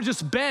of the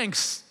largest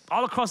banks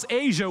all across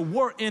Asia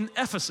were in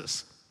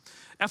Ephesus.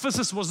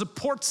 Ephesus was a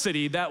port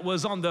city that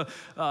was on the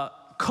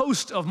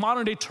coast of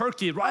modern-day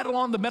Turkey, right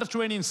along the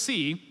Mediterranean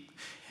Sea,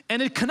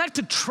 and it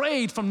connected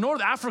trade from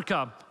North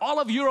Africa, all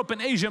of Europe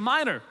and Asia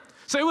Minor.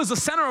 So it was the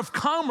center of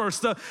commerce.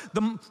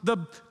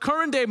 The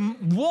current-day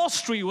Wall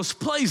Street was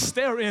placed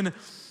there in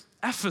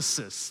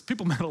Ephesus.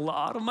 People made a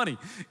lot of money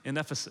in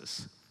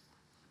Ephesus.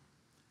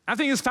 I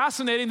think it's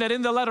fascinating that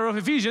in the letter of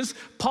Ephesians,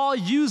 Paul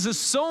uses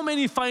so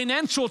many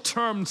financial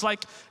terms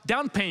like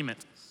down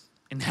payment,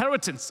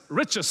 inheritance,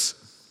 riches,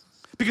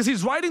 because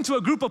he's writing to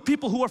a group of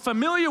people who are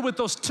familiar with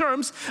those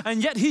terms,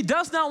 and yet he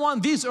does not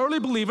want these early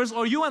believers,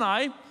 or you and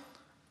I,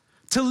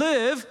 to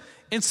live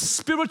in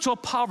spiritual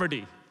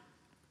poverty.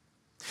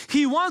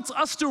 He wants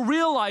us to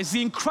realize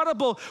the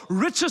incredible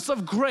riches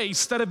of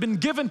grace that have been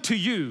given to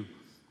you.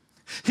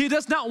 He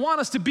does not want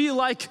us to be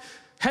like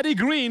Hetty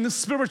Green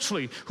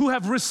spiritually, who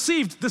have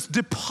received this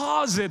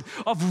deposit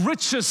of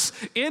riches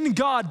in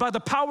God by the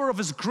power of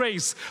His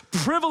grace,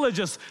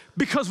 privileges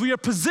because we are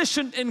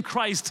positioned in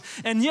Christ,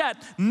 and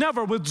yet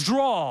never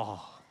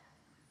withdraw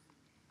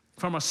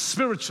from a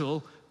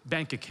spiritual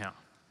bank account.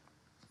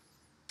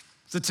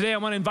 So today I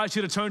want to invite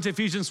you to turn to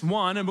Ephesians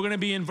 1, and we're going to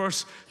be in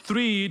verse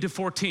 3 to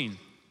 14.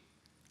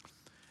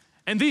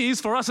 And these,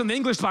 for us in the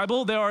English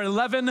Bible, there are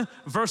 11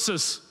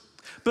 verses.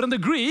 But in the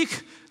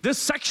Greek, this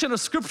section of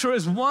scripture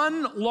is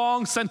one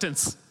long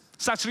sentence.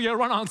 It's actually a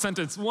run-on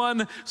sentence,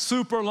 one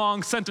super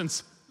long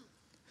sentence.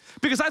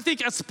 Because I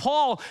think as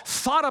Paul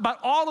thought about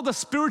all of the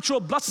spiritual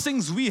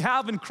blessings we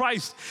have in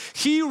Christ,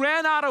 he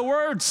ran out of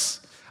words.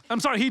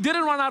 He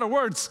didn't run out of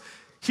words.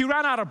 He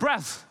ran out of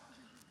breath.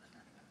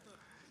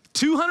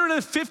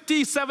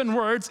 257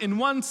 words in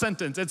one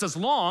sentence. It's as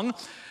long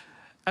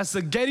as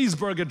the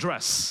Gettysburg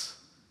Address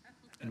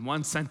in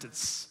one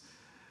sentence.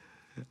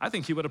 I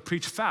think he would have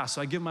preached fast,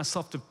 so I give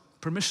myself the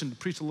permission to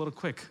preach a little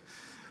quick,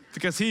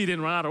 because he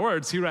didn't run out of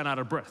words, he ran out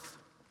of breath.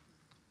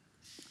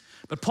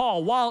 But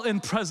Paul, while in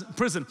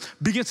prison,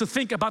 begins to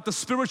think about the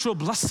spiritual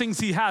blessings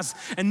he has,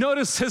 and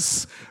notice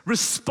his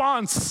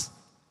response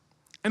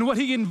and what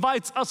he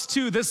invites us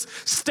to, this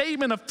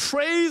statement of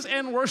praise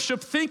and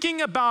worship,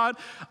 thinking about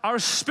our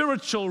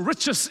spiritual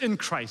riches in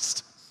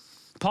Christ.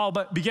 Paul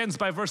begins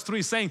by verse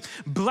 3 saying,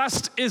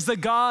 "Blessed is the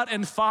God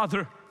and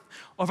Father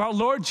of our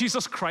Lord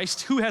Jesus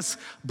Christ, who has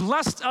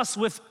blessed us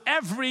with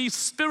every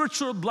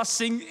spiritual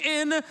blessing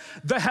in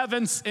the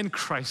heavens in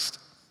Christ."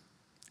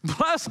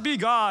 Blessed be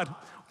God,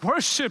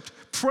 worshiped,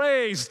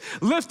 praised,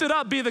 lifted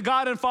up be the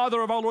God and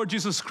Father of our Lord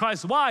Jesus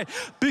Christ. Why?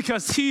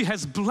 Because He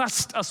has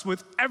blessed us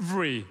with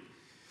every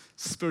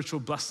spiritual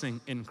blessing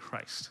in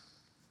Christ.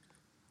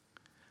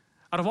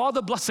 Out of all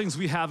the blessings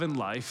we have in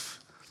life,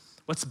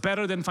 what's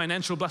better than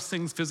financial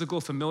blessings,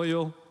 physical,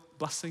 familial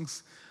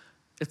blessings?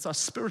 It's our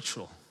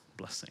spiritual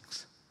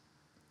blessings.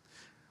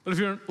 But if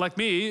you're like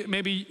me,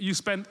 maybe you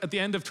spent at the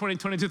end of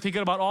 2022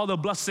 thinking about all the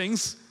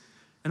blessings,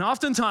 and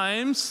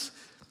oftentimes,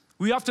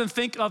 we often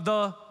think of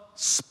the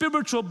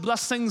spiritual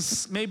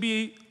blessings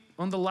maybe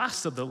on the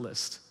last of the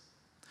list.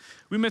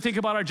 We may think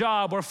about our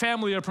job or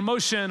family or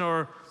promotion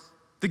or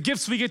the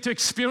gifts we get to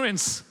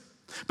experience.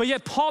 But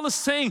yet Paul is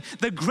saying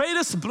the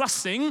greatest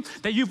blessing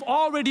that you've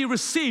already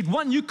received,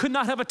 one you could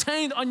not have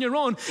attained on your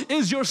own,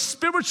 is your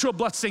spiritual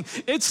blessing.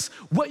 It's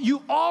what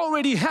you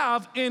already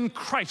have in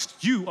Christ.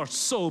 You are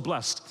so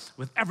blessed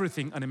with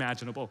everything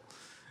unimaginable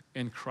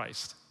in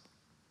Christ.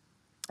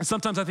 And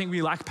sometimes I think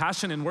we lack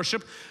passion in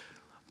worship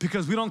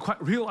because we don't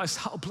quite realize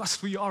how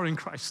blessed we are in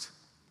Christ.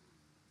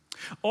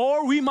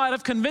 Or we might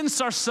have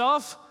convinced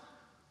ourselves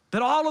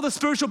that all of the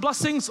spiritual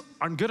blessings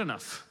aren't good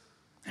enough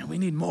and we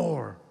need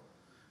more.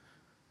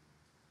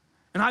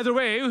 And either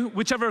way,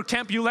 whichever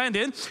camp you land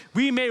in,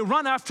 we may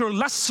run after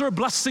lesser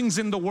blessings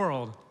in the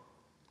world.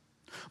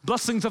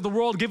 Blessings of the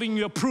world giving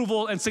you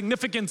approval and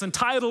significance and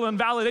title and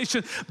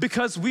validation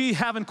because we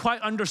haven't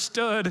quite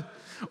understood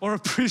or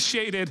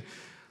appreciated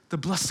the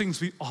blessings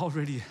we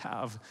already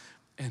have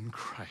in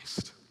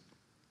Christ.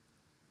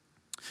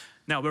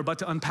 Now, we're about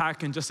to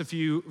unpack in just a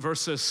few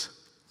verses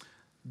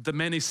the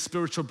many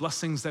spiritual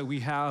blessings that we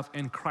have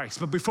in Christ.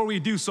 But before we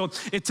do so,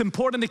 it's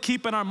important to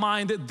keep in our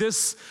mind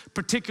this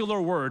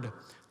particular word,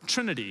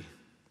 Trinity.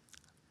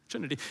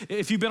 Trinity.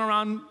 If you've been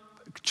around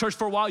church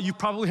for a while, you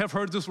probably have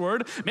heard this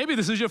word. Maybe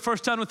this is your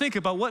first time to think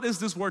about what is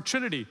this word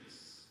Trinity.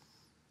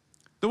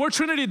 The word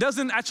Trinity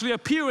doesn't actually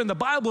appear in the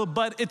Bible,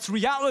 but its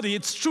reality,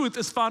 its truth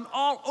is found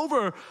all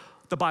over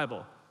the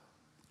Bible.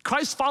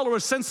 Christ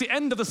followers since the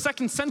end of the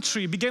 2nd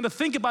century began to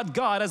think about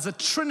God as a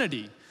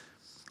Trinity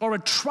or a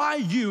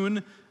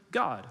triune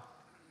God.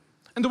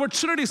 And the word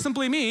Trinity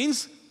simply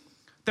means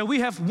that we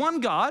have one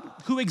God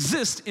who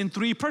exists in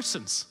 3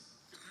 persons.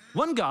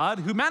 One God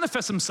who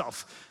manifests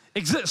himself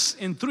exists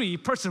in 3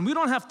 persons. We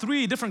don't have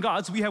 3 different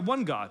gods, we have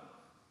one God.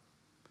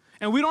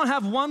 And we don't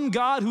have one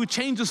God who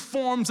changes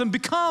forms and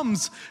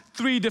becomes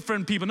 3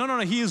 different people. No,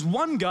 he is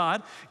one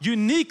God,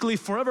 uniquely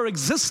forever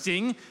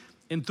existing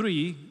in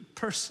 3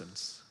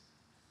 persons.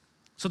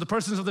 So the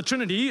persons of the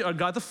Trinity are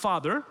God the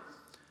Father,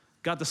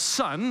 God the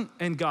Son,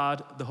 and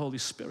God the Holy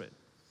Spirit.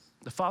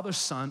 The Father,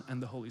 Son,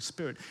 and the Holy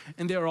Spirit.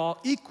 And they are all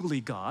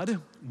equally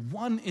God,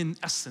 one in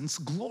essence,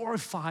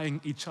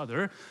 glorifying each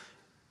other,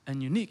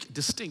 and unique,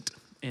 distinct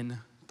in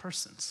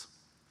persons.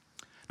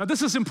 Now,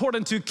 this is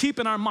important to keep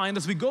in our mind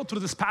as we go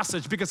through this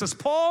passage, because as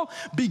Paul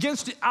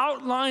begins to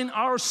outline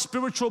our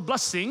spiritual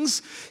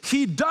blessings,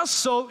 he does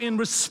so in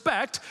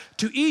respect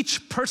to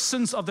each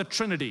persons of the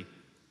Trinity.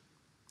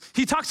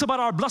 He talks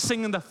about our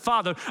blessing in the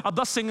Father, our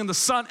blessing in the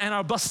Son, and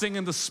our blessing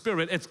in the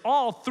Spirit. It's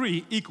all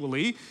 3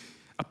 equally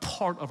a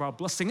part of our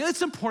blessing. And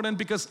it's important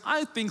because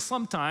I think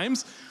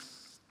sometimes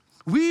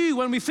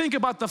when we think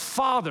about the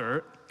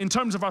Father in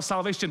terms of our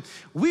salvation,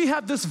 we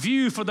have this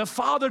view for the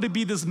Father to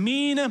be this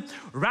mean,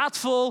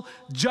 wrathful,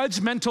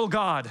 judgmental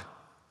God.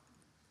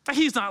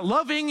 He's not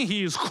loving,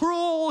 he is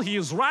cruel, he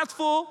is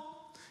wrathful,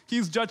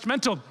 he's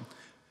judgmental.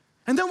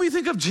 And then we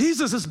think of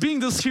Jesus as being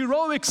this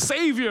heroic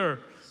Savior.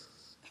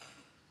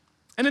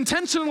 And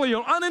intentionally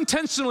or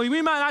unintentionally,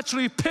 we might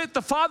actually pit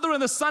the Father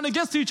and the Son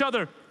against each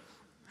other,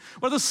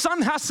 where the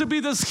Son has to be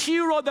this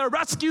hero that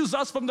rescues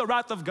us from the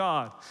wrath of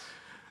God.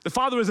 The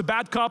Father is a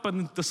bad cop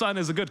and the Son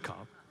is a good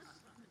cop.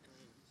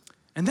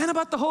 And then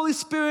about the Holy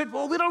Spirit,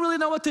 well, we don't really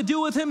know what to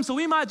do with him, so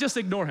we might just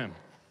ignore him.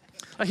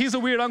 Like he's a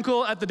weird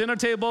uncle at the dinner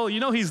table. You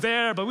know he's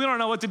there, but we don't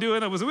know what to do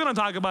with him, so we don't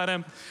talk about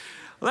him.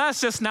 Let's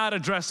just not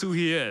address who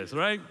he is,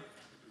 right?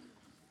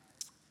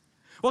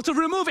 Well, to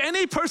remove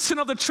any person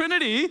of the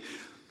Trinity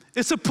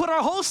is to put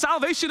our whole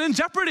salvation in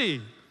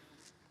jeopardy.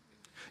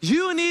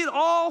 You need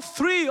all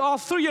 3. All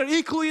 3 are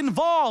equally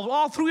involved.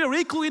 All 3 are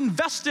equally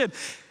invested.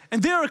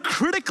 And they are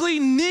critically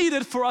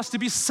needed for us to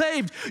be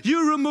saved.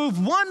 You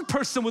remove one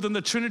person within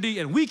the Trinity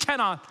and we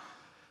cannot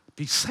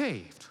be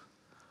saved.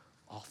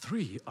 All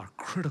 3 are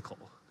critical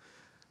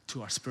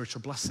to our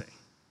spiritual blessing,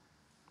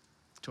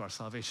 to our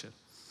salvation.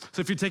 So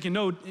if you're taking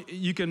note,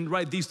 you can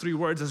write these 3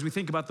 words as we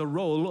think about the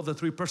role of the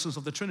 3 persons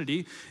of the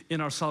Trinity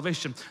in our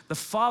salvation. The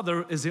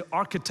Father is the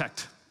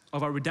architect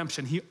of our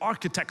redemption. He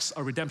architects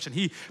our redemption.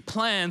 He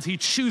plans, he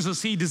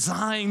chooses, he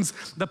designs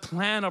the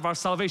plan of our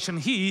salvation.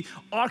 He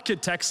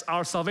architects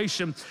our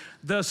salvation.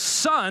 The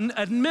Son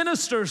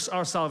administers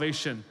our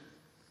salvation.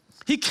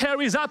 He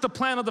carries out the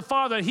plan of the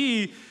Father.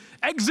 He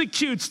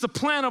executes the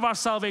plan of our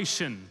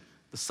salvation.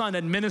 The Son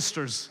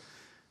administers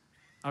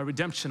our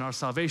redemption, our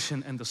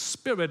salvation, and the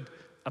Spirit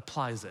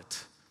applies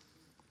it.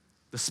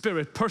 The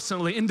Spirit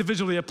personally,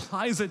 individually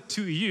applies it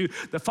to you.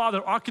 The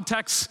Father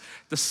architects,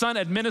 the Son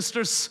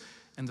administers,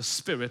 and the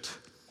Spirit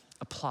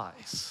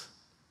applies.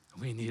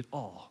 We need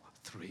all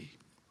 3.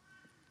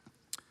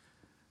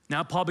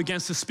 Now Paul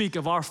begins to speak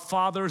of our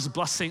Father's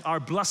blessing, our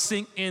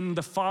blessing in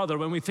the Father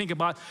when we think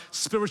about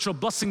spiritual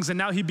blessings, and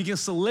now he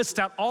begins to list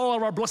out all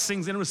of our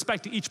blessings in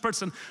respect to each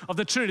person of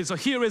the Trinity. So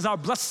here is our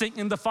blessing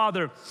in the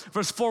Father.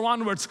 Verse 4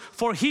 onwards,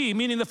 for he,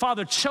 meaning the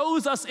Father,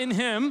 chose us in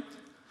him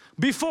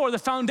before the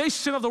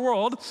foundation of the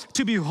world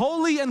to be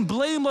holy and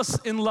blameless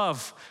in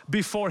love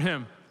before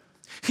him.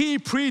 He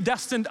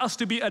predestined us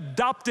to be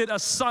adopted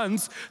as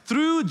sons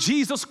through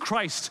Jesus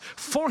Christ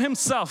for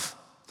himself,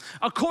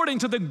 according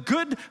to the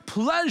good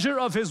pleasure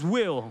of his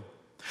will,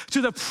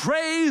 to the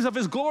praise of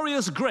his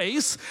glorious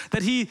grace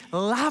that he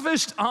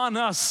lavished on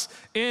us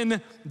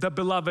in the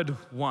beloved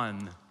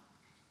one.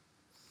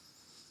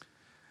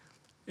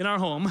 In our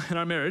home, in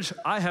our marriage,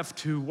 I have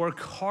to work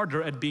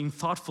harder at being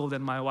thoughtful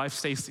than my wife,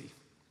 Stacy.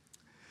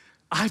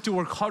 I have to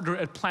work harder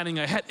at planning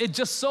ahead. It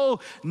just so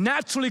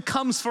naturally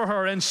comes for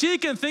her. And she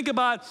can think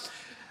about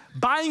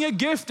buying a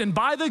gift and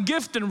buy the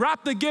gift and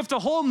wrap the gift a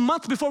whole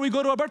month before we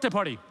go to a birthday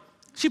party.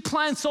 She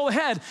plans so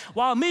ahead.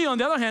 While me, on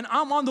the other hand,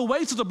 I'm on the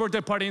way to the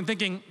birthday party and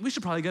thinking, we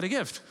should probably get a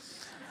gift.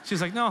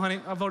 She's like, no, honey,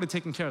 I've already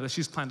taken care of this.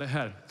 She's planned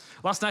ahead.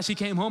 Last night she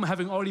came home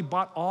having already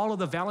bought all of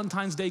the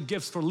Valentine's Day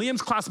gifts for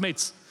Liam's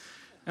classmates.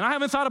 And I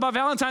haven't thought about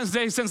Valentine's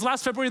Day since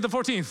last February the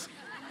 14th.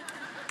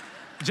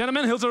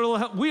 Gentlemen,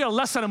 we are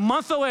less than a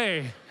month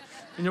away,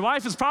 and your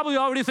wife is probably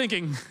already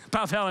thinking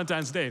about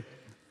Valentine's Day.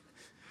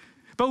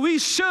 But we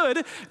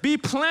should be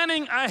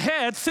planning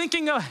ahead,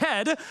 thinking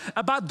ahead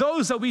about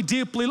those that we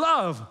deeply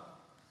love.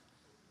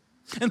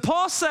 And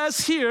Paul says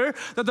here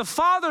that the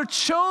Father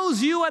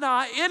chose you and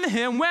I in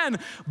him when?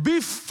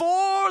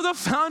 Before the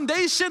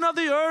foundation of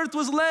the earth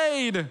was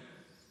laid.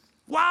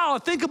 Wow,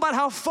 think about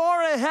how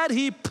far ahead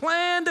he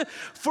planned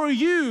for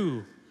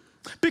you.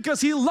 Because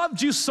he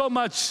loved you so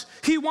much,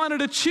 he wanted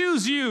to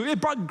choose you.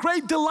 It brought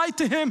great delight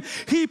to him.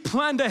 He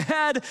planned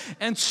ahead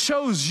and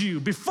chose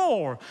you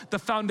before the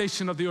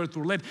foundation of the earth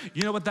were laid.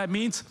 You know what that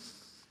means?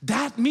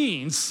 That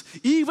means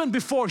even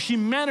before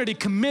humanity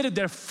committed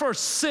their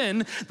first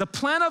sin, the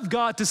plan of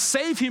God to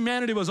save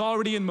humanity was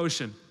already in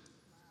motion.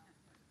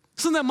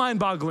 Isn't that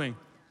mind-boggling?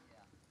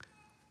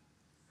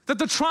 That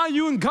the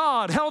triune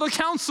God held a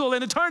council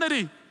in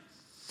eternity.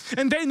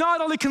 And they not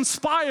only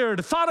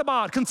conspired, thought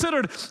about,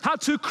 considered how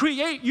to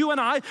create you and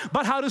I,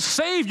 but how to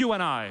save you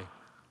and I.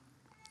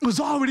 It was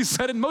already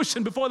set in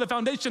motion before the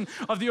foundation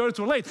of the earth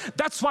were laid.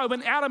 That's why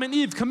when Adam and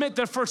Eve commit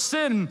their first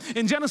sin,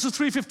 in Genesis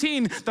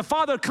 3:15, the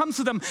Father comes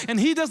to them and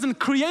He doesn't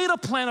create a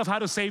plan of how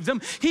to save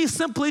them. He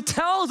simply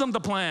tells them the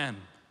plan.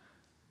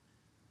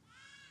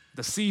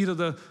 The seed of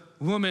the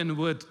woman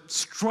would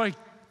strike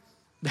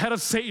the head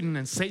of Satan,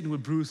 and Satan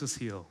would bruise his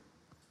heel.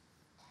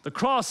 The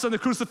cross and the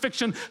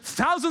crucifixion,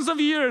 thousands of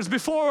years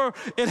before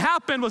it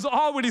happened, was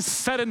already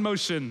set in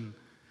motion.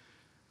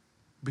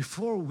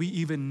 Before we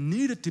even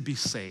needed to be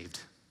saved,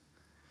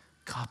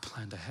 God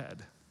planned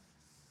ahead.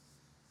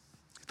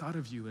 He thought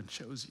of you and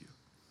chose you.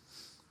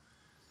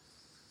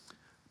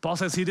 Paul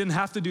says he didn't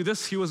have to do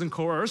this. He wasn't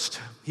coerced.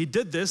 He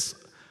did this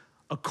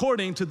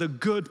according to the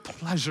good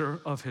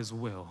pleasure of His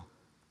will.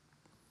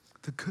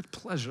 The good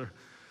pleasure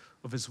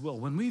of His will.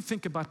 When we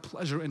think about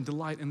pleasure and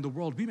delight in the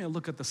world, we may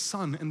look at the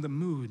sun and the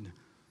moon,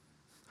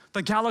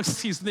 the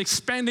galaxies, the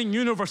expanding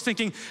universe,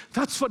 thinking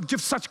that's what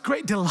gives such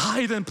great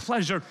delight and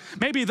pleasure.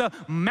 Maybe the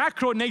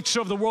macro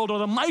nature of the world or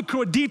the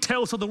micro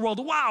details of the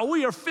world. Wow,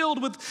 we are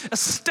filled with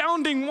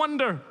astounding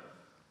wonder.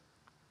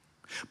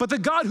 But the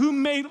God who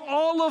made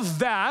all of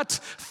that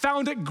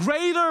found a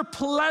greater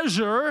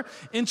pleasure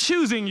in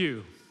choosing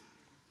you,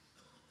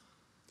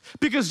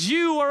 because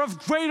you are of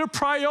greater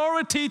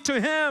priority to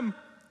Him.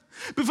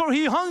 Before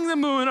He hung the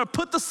moon or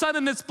put the sun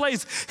in its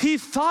place, He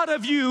thought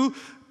of you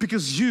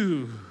because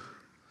you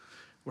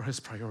were His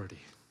priority.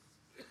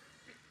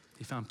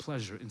 He found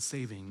pleasure in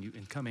saving you,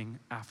 in coming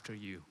after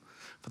you.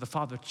 For the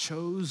Father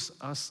chose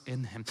us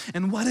in Him.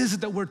 And what is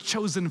it that we're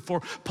chosen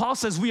for? Paul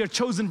says we are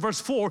chosen,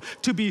 verse 4,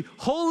 to be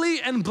holy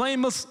and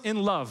blameless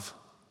in love.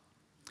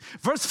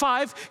 Verse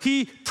 5,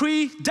 He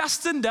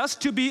predestined us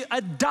to be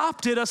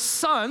adopted as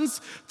sons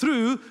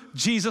through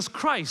Jesus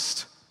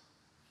Christ.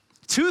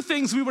 Two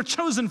things we were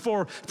chosen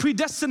for,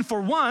 predestined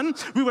for. One,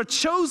 we were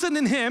chosen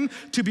in Him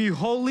to be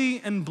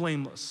holy and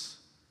blameless.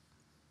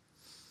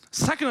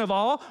 Second of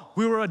all,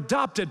 we were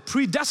adopted,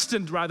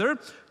 predestined rather,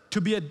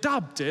 to be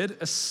adopted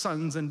as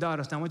sons and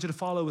daughters. Now I want you to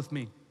follow with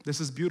me. This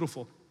is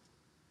beautiful.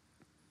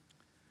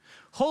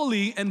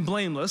 Holy and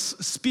blameless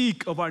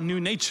speak of our new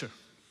nature.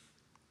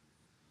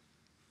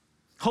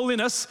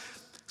 Holiness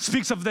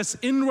speaks of this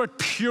inward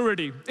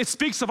purity. It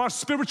speaks of our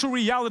spiritual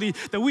reality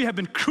that we have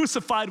been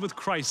crucified with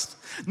Christ.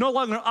 No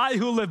longer I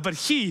who live, but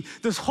He,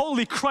 this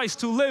holy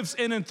Christ who lives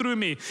in and through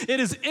me. It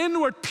is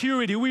inward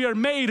purity. We are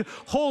made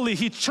holy.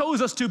 He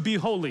chose us to be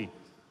holy.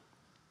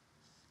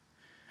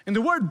 And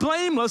the word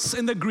blameless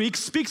in the Greek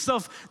speaks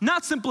of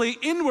not simply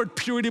inward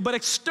purity, but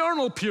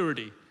external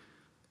purity.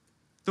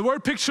 The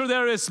word picture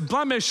there is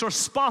blemish or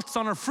spots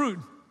on our fruit.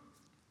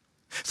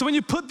 So when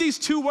you put these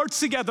two words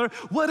together,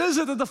 what is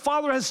it that the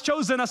Father has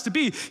chosen us to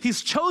be?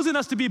 He's chosen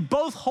us to be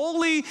both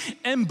holy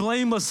and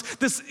blameless.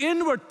 This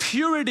inward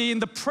purity in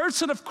the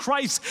person of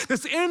Christ,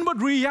 this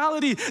inward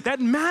reality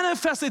that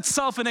manifests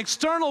itself in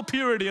external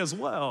purity as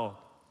well.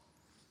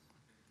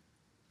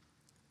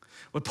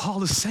 What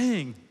Paul is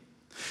saying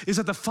is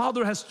that the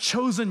Father has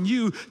chosen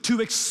you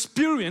to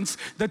experience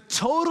the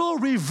total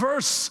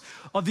reverse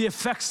of the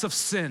effects of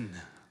sin.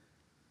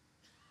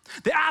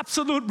 The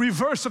absolute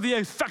reverse of the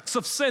effects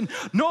of sin.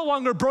 No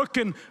longer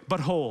broken, but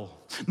whole.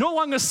 No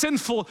longer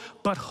sinful,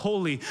 but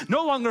holy.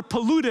 No longer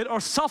polluted or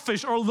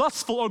selfish or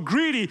lustful or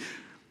greedy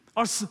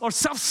or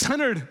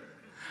self-centered.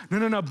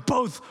 No.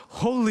 Both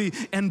holy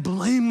and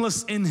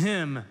blameless in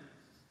Him.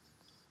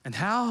 And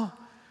how?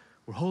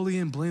 We're holy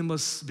and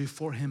blameless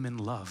before Him in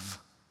love.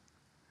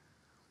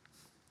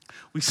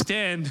 We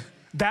stand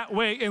that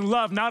way in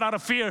love, not out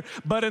of fear,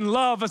 but in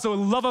love, as the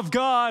love of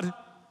God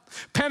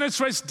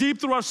penetrates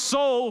deep through our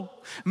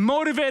soul,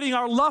 motivating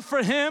our love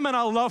for Him and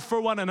our love for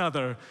one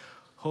another.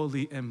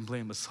 Holy and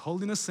blameless.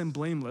 Holiness and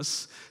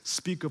blameless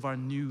speak of our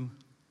new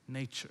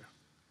nature.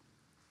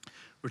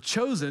 We're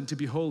chosen to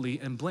be holy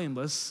and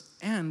blameless,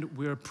 and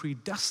we're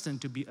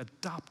predestined to be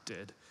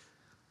adopted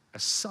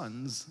as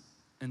sons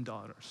and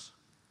daughters.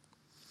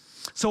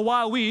 So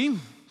while we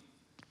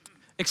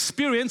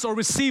experience or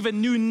receive a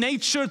new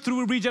nature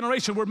through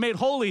regeneration, we're made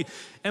holy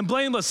and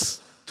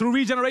blameless through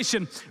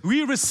regeneration,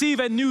 we receive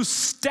a new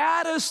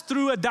status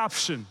through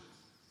adoption.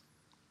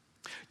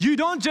 You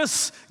don't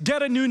just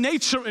get a new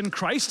nature in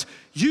Christ,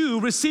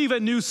 you receive a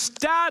new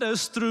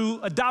status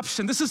through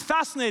adoption. This is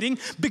fascinating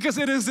because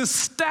it is this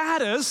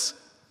status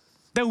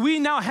that we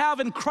now have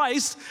in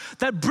Christ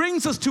that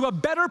brings us to a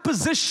better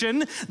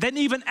position than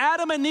even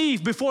Adam and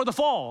Eve before the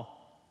fall.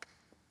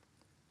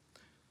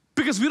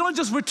 Because we don't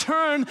just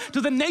return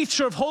to the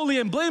nature of holy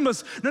and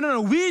blameless.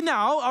 No. We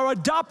now are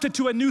adopted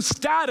to a new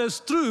status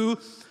through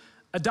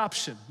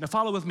adoption. Now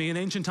follow with me. In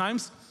ancient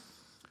times,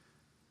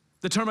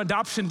 the term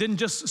adoption didn't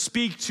just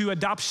speak to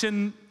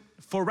adoption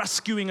for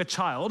rescuing a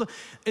child,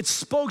 it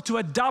spoke to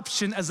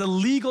adoption as a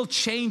legal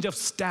change of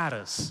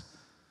status.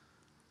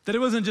 That it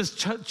wasn't just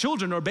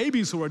children or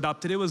babies who were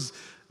adopted, it was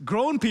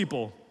grown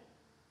people.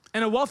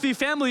 And a wealthy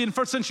family in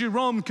first century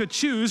Rome could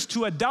choose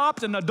to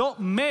adopt an adult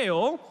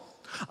male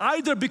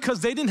either because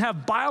they didn't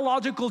have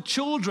biological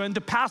children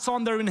to pass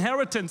on their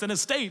inheritance and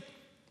estate,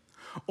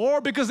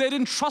 or because they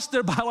didn't trust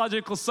their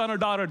biological son or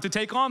daughter to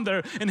take on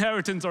their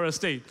inheritance or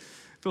estate.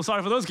 Feel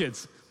sorry for those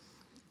kids.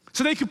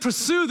 So they could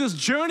pursue this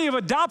journey of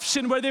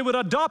adoption where they would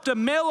adopt a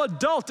male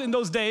adult in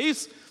those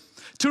days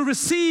to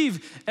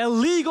receive a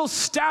legal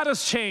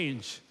status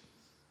change.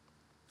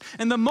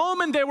 And the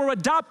moment they were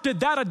adopted,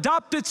 that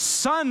adopted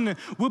son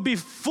would be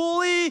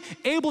fully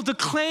able to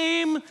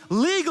claim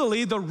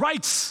legally the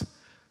rights,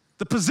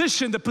 the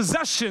position, the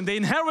possession, the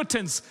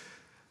inheritance,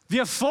 the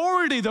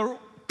authority, the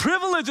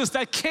privileges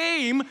that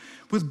came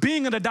with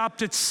being an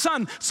adopted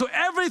son. So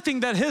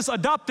everything that his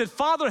adopted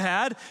father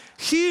had,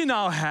 he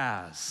now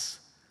has.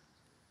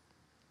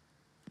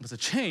 It was a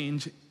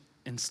change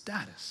in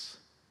status,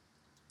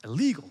 a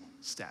legal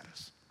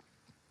status.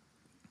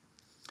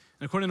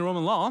 And according to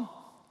Roman law,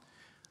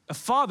 a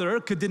father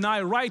could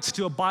deny rights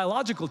to a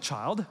biological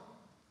child,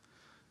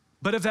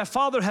 but if that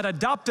father had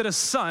adopted a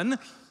son,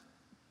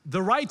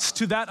 the rights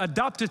to that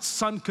adopted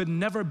son could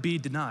never be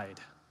denied.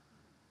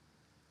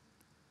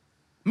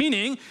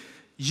 Meaning,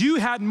 you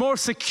had more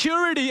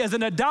security as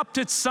an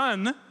adopted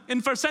son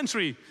in first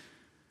century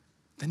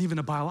than even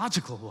a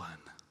biological one.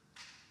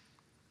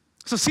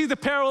 So see the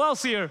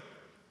parallels here.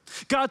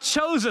 God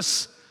chose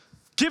us,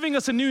 giving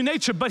us a new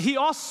nature, but he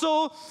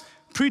also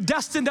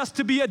predestined us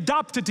to be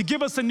adopted, to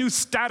give us a new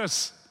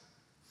status.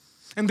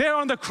 And there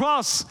on the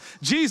cross,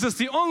 Jesus,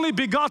 the only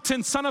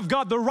begotten Son of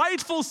God, the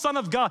rightful Son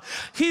of God,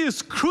 he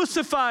is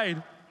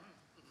crucified.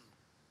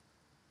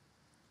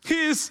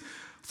 He is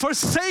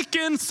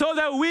forsaken so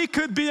that we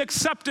could be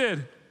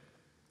accepted.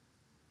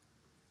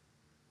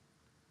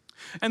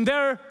 And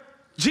there,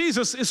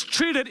 Jesus is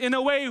treated in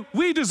a way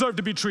we deserve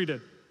to be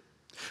treated,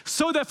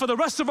 so that for the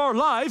rest of our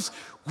lives,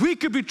 we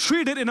could be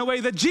treated in a way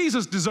that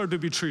Jesus deserved to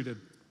be treated.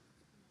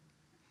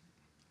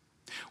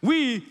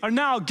 We are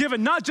now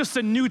given not just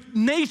a new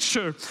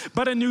nature,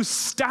 but a new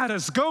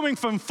status, going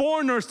from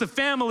foreigners to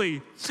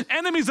family,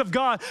 enemies of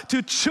God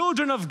to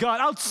children of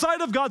God,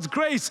 outside of God's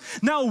grace,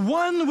 now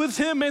one with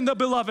him in the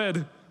beloved.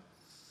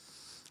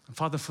 And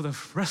Father, for the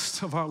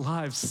rest of our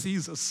lives,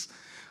 sees us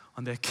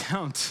on the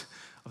account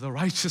of the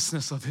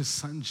righteousness of his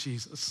Son,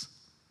 Jesus.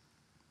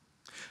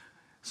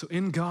 So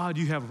in God,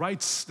 you have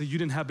rights that you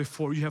didn't have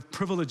before. You have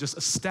privileges,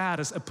 a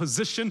status, a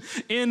position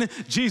in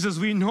Jesus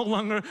we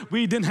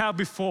didn't have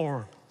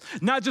before.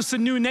 Not just a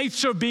new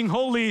nature of being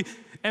holy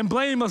and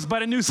blameless,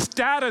 but a new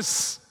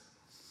status,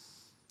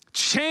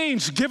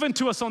 change given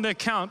to us on the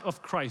account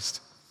of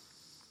Christ.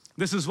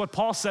 This is what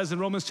Paul says in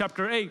Romans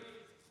chapter 8,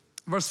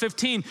 verse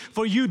 15.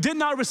 For you did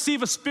not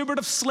receive a spirit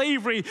of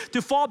slavery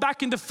to fall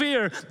back into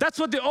fear. That's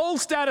what the old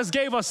status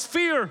gave us,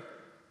 fear.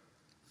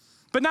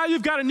 But now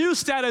you've got a new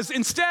status.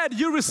 Instead,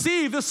 you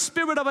receive the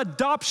spirit of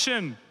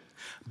adoption,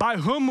 by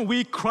whom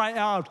we cry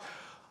out,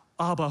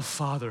 Abba,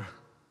 Father.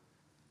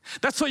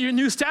 That's what your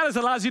new status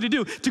allows you to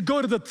do, to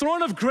go to the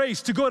throne of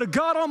grace, to go to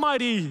God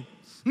Almighty,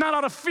 not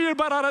out of fear,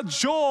 but out of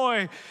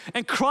joy,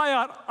 and cry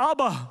out,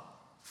 Abba,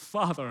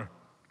 Father.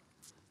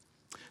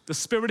 The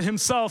Spirit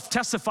himself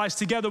testifies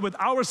together with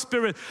our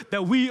spirit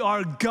that we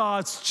are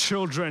God's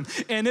children.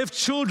 And if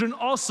children,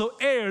 also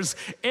heirs,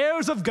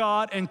 heirs of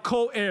God and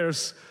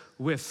co-heirs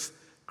with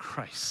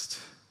Christ.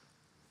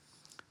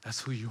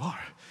 That's who you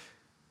are.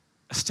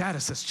 A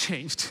status has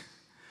changed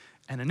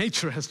and a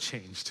nature has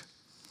changed.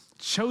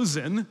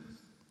 Chosen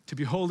to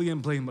be holy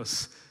and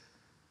blameless,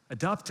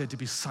 adopted to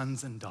be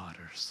sons and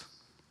daughters.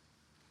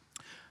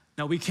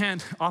 Now we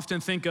can't often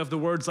think of the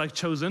words like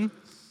chosen,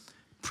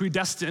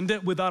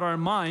 predestined without our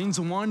minds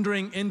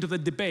wandering into the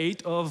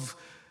debate of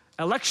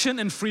election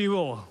and free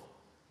will.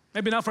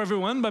 Maybe not for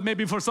everyone, but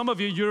maybe for some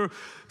of you, you're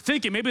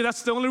thinking, maybe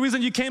that's the only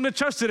reason you came to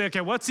church today.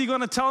 Okay, what's he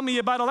gonna tell me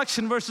about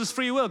election versus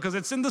free will? Because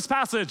it's in this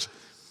passage.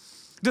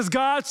 Does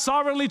God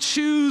sovereignly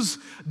choose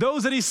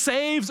those that he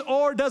saves,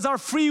 or does our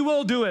free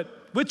will do it?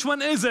 Which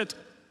one is it?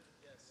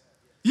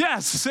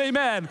 Yes,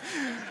 amen.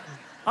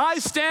 I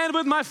stand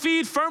with my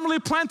feet firmly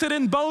planted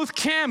in both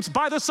camps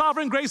by the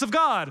sovereign grace of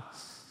God.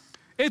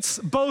 It's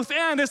both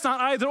and, it's not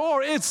either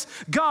or. It's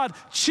God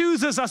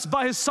chooses us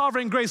by his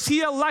sovereign grace. He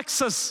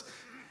elects us.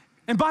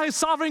 And by his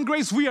sovereign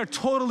grace, we are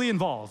totally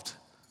involved.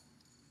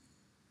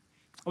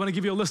 I want to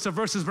give you a list of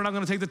verses. We're not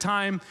going to take the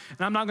time,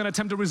 and I'm not going to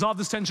attempt to resolve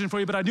this tension for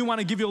you, but I do want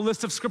to give you a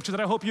list of scripture that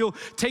I hope you'll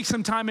take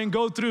some time and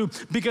go through,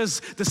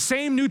 because the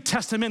same New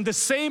Testament, the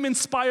same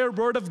inspired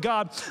word of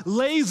God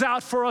lays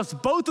out for us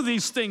both of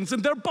these things,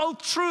 and they're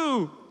both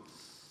true.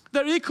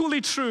 They're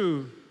equally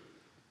true.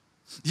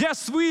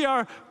 Yes, we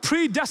are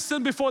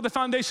predestined before the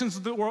foundations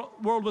of the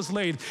world was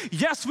laid.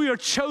 Yes, we are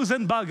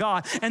chosen by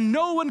God, and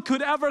no one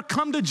could ever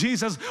come to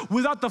Jesus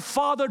without the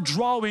Father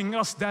drawing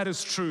us. That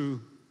is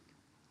true.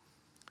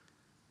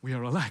 We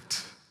are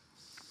elect.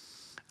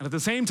 And at the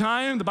same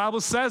time, the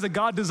Bible says that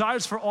God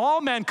desires for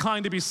all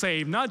mankind to be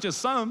saved, not just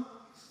some.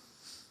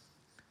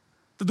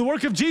 That the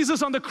work of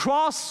Jesus on the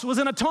cross was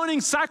an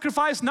atoning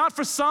sacrifice, not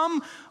for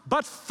some,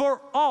 but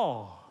for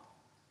all.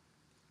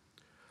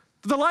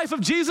 That the life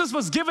of Jesus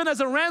was given as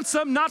a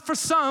ransom, not for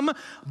some,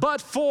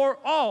 but for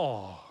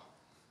all.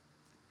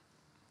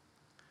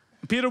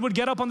 Peter would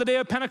get up on the day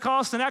of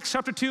Pentecost in Acts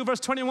chapter 2, verse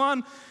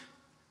 21,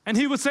 and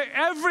he would say,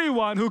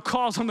 everyone who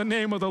calls on the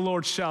name of the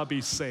Lord shall be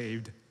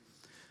saved.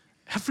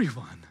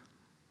 Everyone.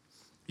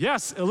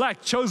 Yes,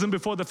 elect, chosen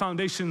before the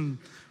foundation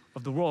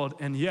of the world,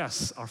 and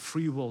yes, our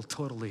free will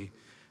totally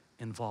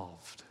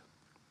involved.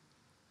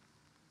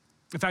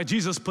 In fact,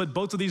 Jesus put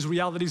both of these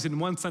realities in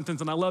one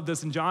sentence, and I love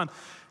this. In John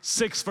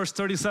 6, verse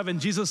 37,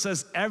 Jesus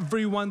says,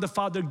 everyone the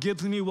Father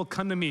gives me will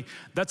come to me.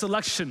 That's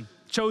election,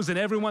 chosen.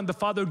 Everyone the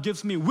Father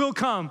gives me will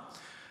come.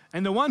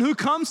 And the one who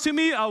comes to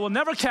me, I will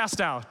never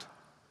cast out.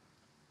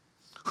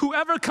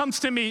 Whoever comes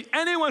to me,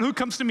 anyone who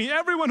comes to me,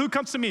 everyone who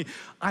comes to me,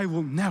 I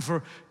will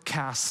never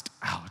cast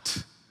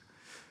out.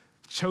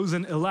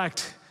 Chosen,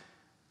 elect,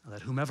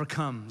 let whomever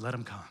come, let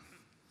him come.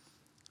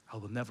 I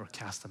will never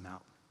cast them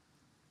out.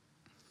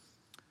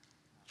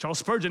 Charles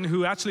Spurgeon,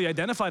 who actually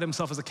identified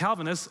himself as a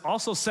Calvinist,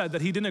 also said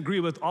that he didn't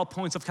agree with all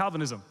points of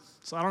Calvinism.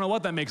 So I don't know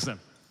what that makes him.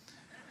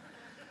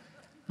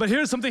 But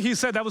here's something he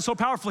said that was so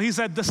powerful. He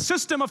said, the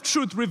system of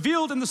truth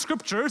revealed in the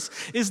scriptures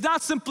is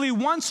not simply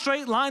one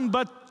straight line,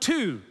 but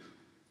two.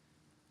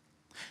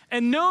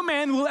 And no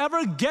man will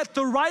ever get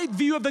the right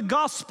view of the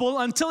gospel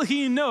until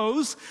he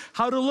knows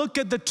how to look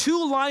at the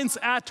two lines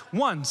at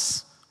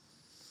once.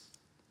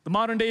 The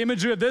modern day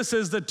imagery of this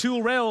is the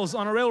two rails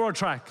on a railroad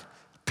track.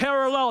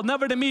 Parallel,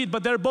 never to meet,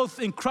 but they're both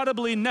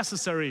incredibly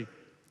necessary.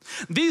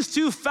 These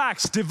two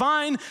facts,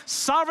 divine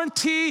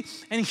sovereignty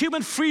and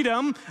human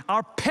freedom,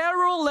 are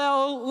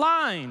parallel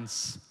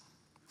lines.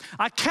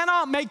 I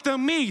cannot make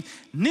them meet,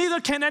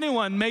 neither can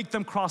anyone make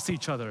them cross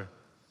each other.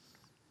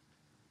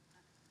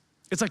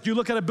 It's like you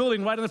look at a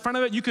building right in front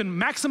of it, you can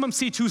maximum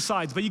see two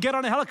sides, but you get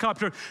on a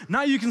helicopter,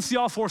 now you can see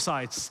all four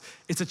sides.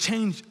 It's a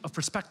change of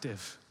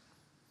perspective.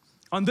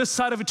 On this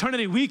side of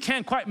eternity, we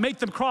can't quite make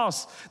them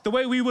cross the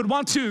way we would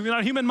want to in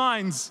our human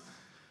minds.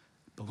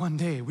 But one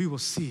day we will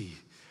see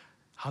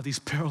how these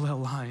parallel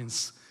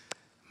lines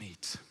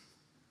meet.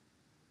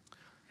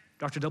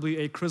 Dr.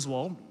 W.A.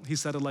 Criswell, he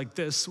said it like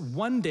this: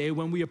 one day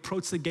when we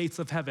approach the gates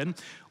of heaven,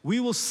 we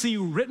will see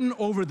written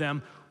over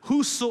them,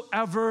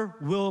 whosoever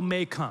will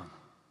may come.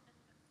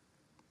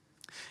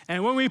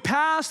 And when we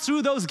pass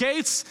through those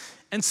gates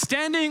and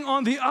standing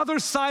on the other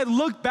side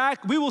look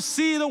back, we will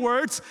see the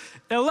words,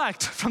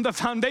 elect from the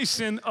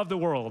foundation of the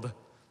world.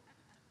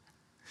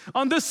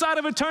 On this side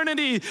of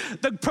eternity,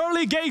 the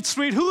pearly gates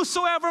read,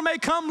 whosoever may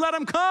come, let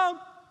him come.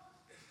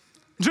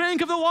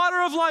 Drink of the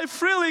water of life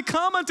freely.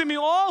 Come unto me,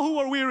 all who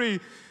are weary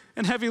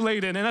and heavy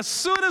laden. And as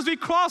soon as we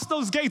cross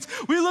those gates,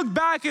 we look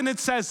back and it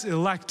says,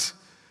 elect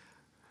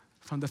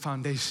from the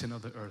foundation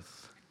of the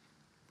earth.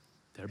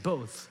 They're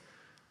both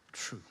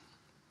true.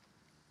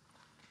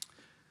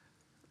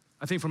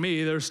 I think for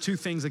me, there's two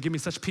things that give me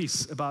such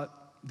peace about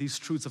these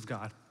truths of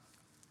God.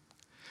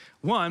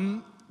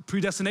 One,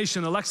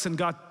 predestination, election,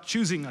 God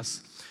choosing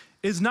us,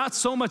 is not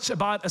so much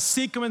about a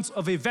sequence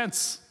of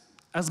events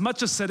as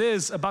much as it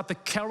is about the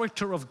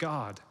character of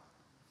God.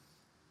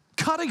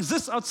 God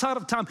exists outside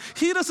of time.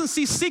 He doesn't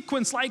see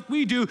sequence like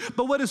we do,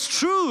 but what is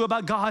true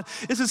about God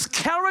is his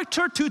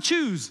character to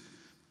choose.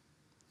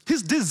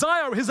 His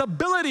desire, his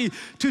ability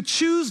to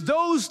choose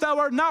those that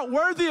are not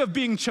worthy of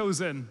being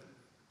chosen.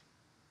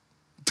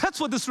 That's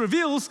what this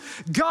reveals.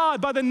 God,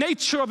 by the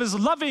nature of his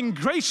loving,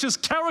 gracious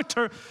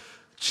character,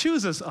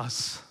 chooses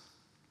us.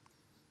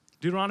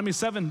 Deuteronomy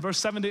 7, verse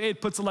 7 to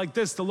 8 puts it like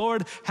this: the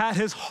Lord had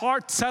his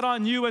heart set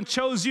on you and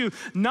chose you,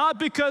 not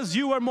because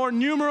you were more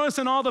numerous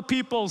than all the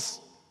peoples,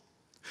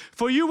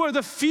 for you were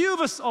the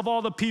fewest of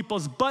all the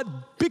peoples,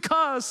 but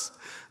because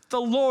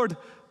the Lord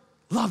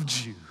loved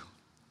you.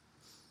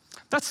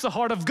 That's the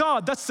heart of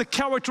God. That's the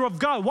character of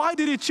God. Why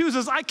did he choose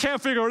us? I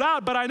can't figure it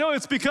out, but I know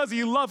it's because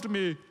he loved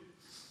me.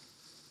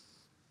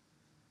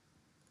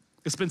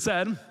 It's been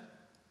said,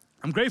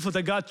 I'm grateful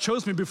that God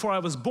chose me before I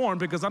was born,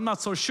 because I'm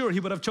not so sure he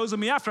would have chosen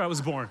me after I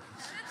was born.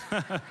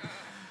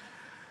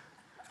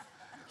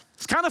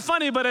 It's kind of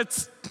funny, but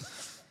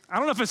I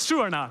don't know if it's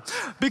true or not.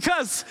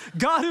 Because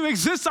God, who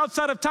exists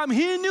outside of time,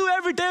 he knew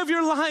every day of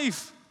your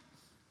life.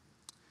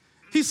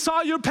 He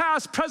saw your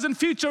past, present,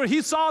 future.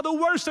 He saw the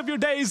worst of your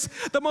days,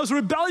 the most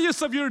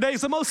rebellious of your days,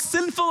 the most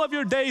sinful of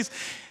your days.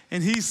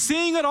 And he's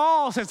seeing it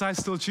all, says, I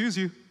still choose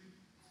you.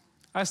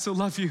 I still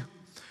love you.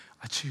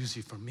 I choose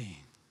you for me.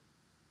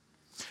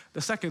 The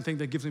second thing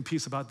that gives me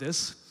peace about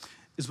this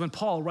is when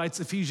Paul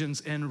writes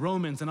Ephesians and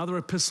Romans and other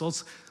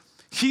epistles,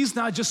 he's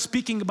not just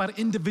speaking about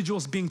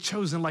individuals being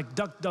chosen like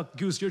duck, duck,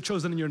 goose, you're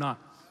chosen and you're not.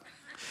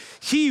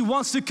 He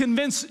wants to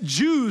convince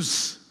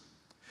Jews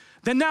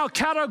that now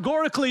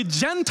categorically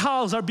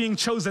Gentiles are being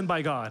chosen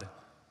by God.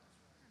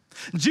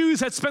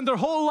 Jews had spent their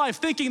whole life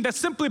thinking that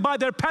simply by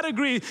their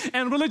pedigree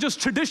and religious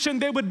tradition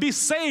they would be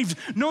saved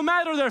no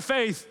matter their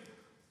faith.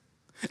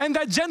 and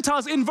that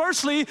Gentiles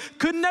inversely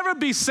could never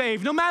be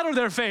saved, no matter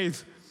their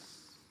faith.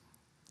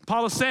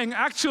 Paul is saying,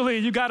 actually,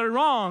 you got it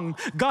wrong.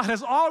 God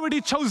has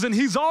already chosen.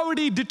 He's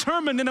already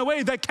determined in a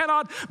way that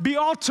cannot be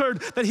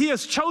altered that he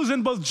has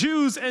chosen both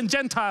Jews and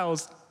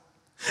Gentiles.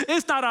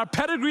 It's not our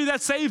pedigree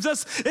that saves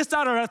us. It's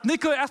not our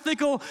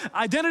ethnical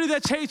identity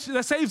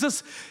that saves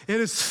us. It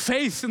is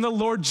faith in the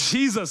Lord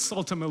Jesus,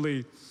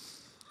 ultimately.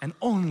 And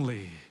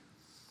only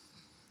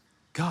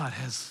God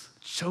has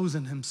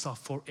chosen himself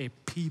for a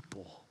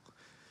people,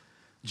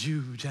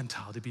 Jew,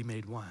 Gentile, to be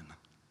made one.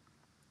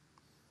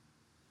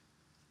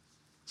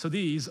 So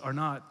these are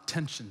not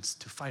tensions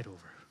to fight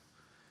over.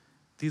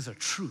 These are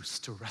truths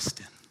to rest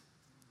in,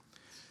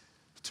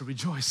 to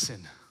rejoice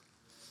in,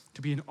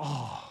 to be in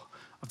awe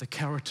of the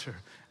character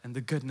and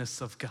the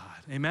goodness of God.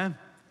 Amen?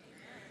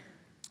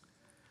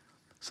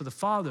 So the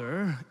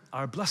Father,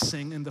 our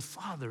blessing in the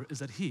Father is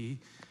that he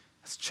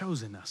has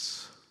chosen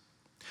us.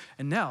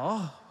 And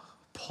now,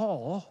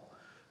 Paul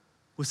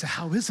will say,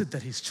 how is it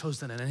that he's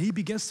chosen it? And he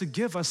begins to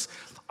give us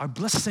our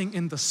blessing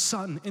in the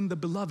Son, in the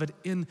Beloved,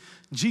 in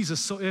Jesus.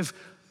 So if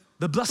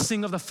the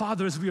blessing of the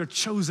Father is we are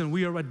chosen,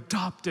 we are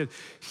adopted,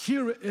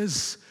 here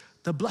is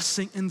the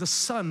blessing in the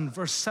Son,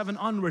 verse 7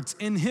 onwards.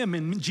 In him,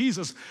 in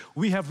Jesus,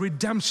 we have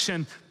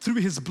redemption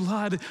through his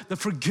blood, the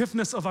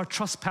forgiveness of our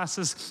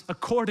trespasses,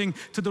 according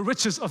to the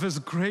riches of his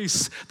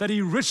grace that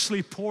he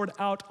richly poured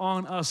out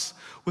on us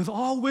with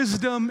all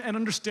wisdom and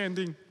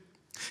understanding.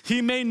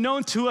 He made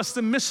known to us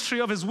the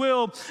mystery of his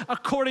will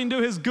according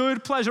to his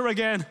good pleasure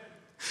again,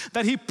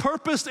 that he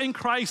purposed in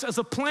Christ as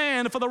a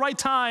plan for the right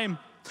time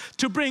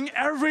to bring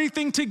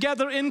everything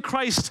together in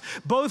Christ,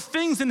 both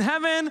things in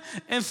heaven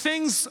and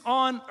things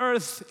on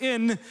earth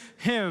in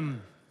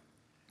him.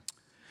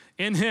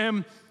 In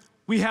him,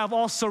 we have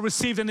also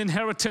received an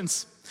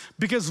inheritance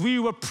because we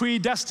were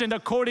predestined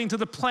according to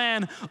the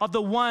plan of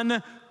the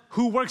one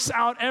who works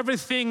out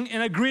everything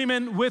in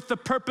agreement with the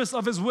purpose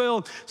of his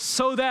will,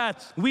 so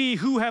that we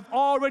who have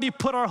already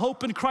put our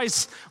hope in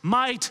Christ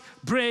might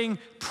bring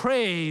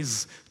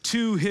praise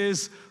to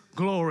his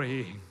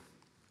glory.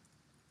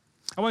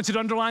 I want you to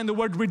underline the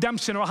word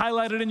redemption, or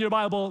highlight it in your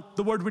Bible,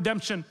 the word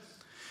redemption.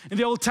 In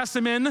the Old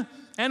Testament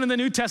and in the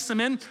New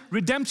Testament,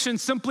 redemption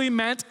simply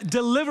meant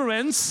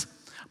deliverance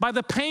by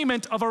the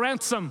payment of a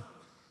ransom.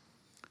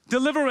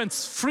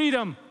 Deliverance,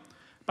 freedom,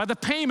 by the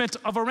payment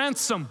of a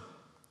ransom.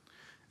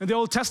 In the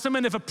Old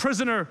Testament, if a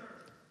prisoner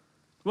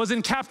was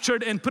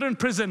captured and put in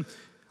prison,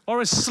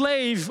 or a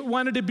slave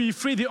wanted to be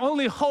free, the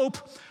only hope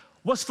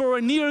was for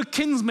a near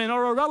kinsman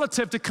or a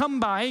relative to come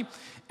by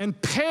and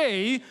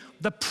pay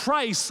the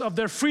price of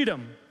their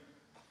freedom,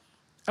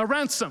 a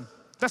ransom.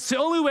 That's the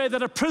only way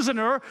that a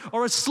prisoner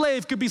or a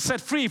slave could be set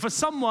free, for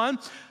someone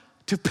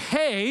to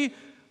pay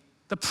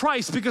the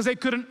price, because they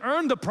couldn't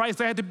earn the price.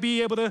 They had to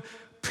be able to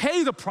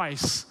pay the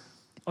price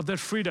of their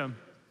freedom.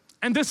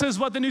 And this is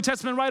what the New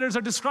Testament writers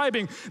are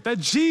describing, that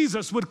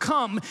Jesus would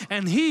come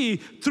and he,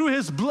 through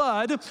his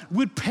blood,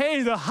 would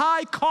pay the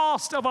high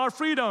cost of our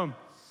freedom.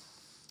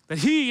 That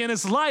he in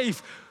his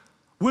life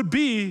would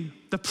be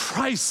the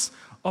price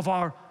of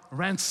our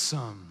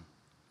ransom.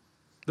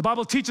 The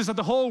Bible teaches that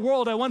the whole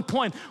world at one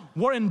point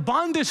were in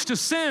bondage to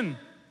sin.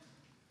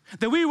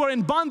 That we were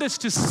in bondage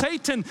to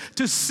Satan,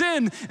 to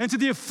sin, and to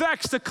the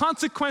effects, the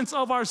consequence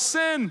of our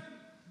sin.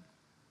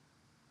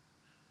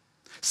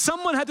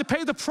 Someone had to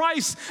pay the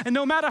price, and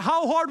no matter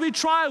how hard we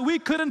tried, we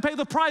couldn't pay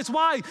the price.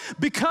 Why?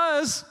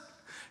 Because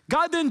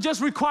God didn't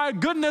just require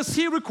goodness,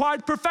 he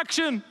required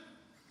perfection.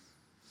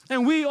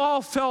 And we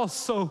all fell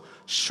so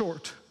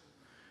short.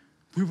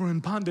 We were in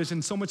bondage,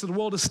 and so much of the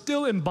world is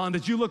still in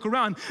bondage. You look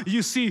around,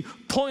 you see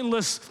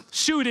pointless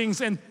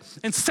shootings and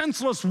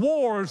senseless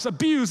wars,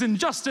 abuse,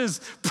 injustice,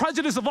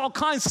 prejudice of all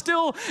kinds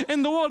still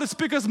in the world. It's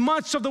because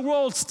much of the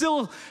world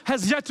still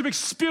has yet to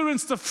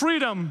experience the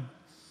freedom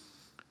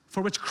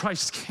for which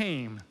Christ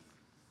came.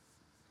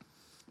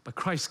 But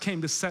Christ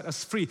came to set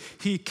us free.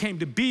 He came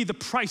to be the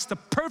price. The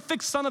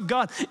perfect Son of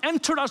God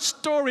entered our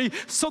story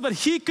so that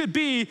he could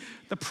be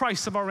the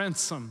price of our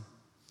ransom.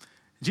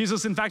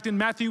 Jesus, in fact, in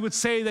Matthew would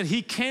say that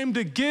he came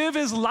to give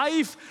his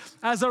life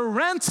as a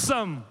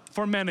ransom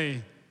for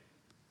many.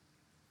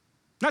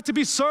 Not to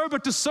be served,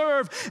 but to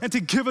serve, and to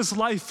give his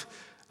life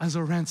as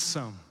a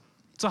ransom.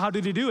 So how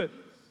did he do it?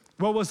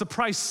 What was the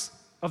price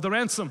of the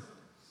ransom?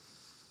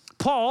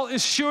 Paul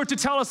is sure to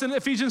tell us in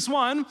Ephesians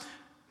 1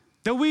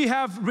 that we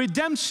have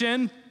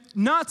redemption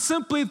not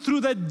simply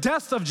through the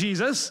death of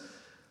Jesus,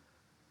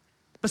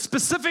 but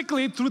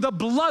specifically through the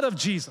blood of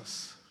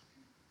Jesus.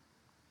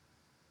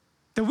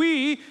 That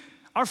we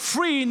are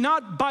free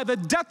not by the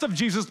death of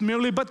Jesus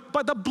merely, but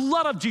by the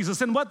blood of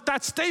Jesus. And what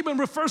that statement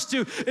refers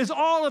to is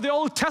all of the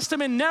Old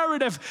Testament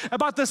narrative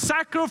about the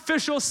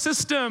sacrificial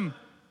system.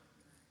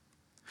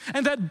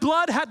 And that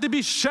blood had to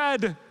be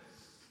shed.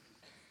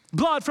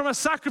 Blood from a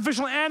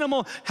sacrificial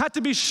animal had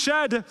to be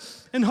shed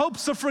in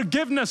hopes of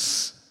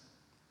forgiveness.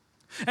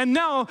 And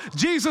now,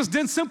 Jesus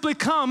didn't simply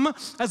come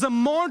as a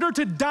martyr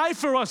to die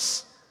for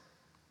us,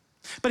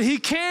 but he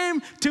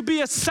came to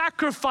be a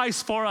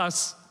sacrifice for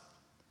us.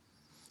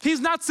 He's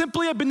not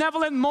simply a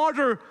benevolent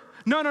martyr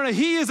No.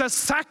 He is a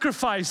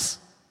sacrifice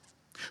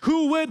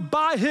who would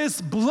by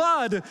his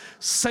blood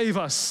save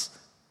us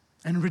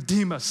and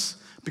redeem us,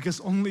 because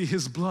only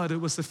his blood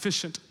was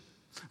sufficient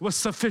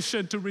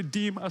to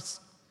redeem us.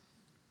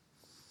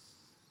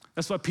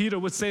 That's why Peter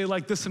would say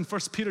like this in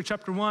 1 Peter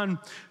chapter 1,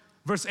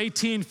 verse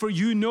 18, for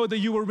you know that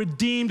you were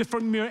redeemed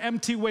from your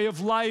empty way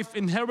of life,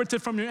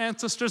 inherited from your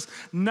ancestors,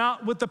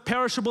 not with the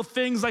perishable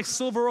things like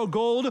silver or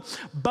gold,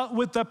 but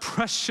with the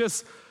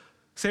precious,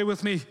 say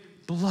with me,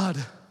 blood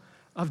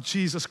of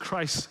Jesus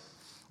Christ,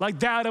 like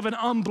that of an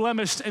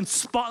unblemished and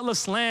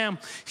spotless lamb.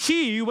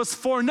 He was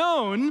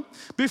foreknown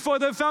before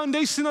the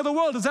foundation of the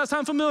world. Does that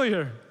sound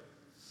familiar?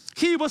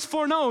 He was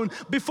foreknown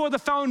before the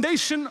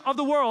foundation of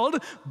the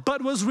world,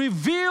 but was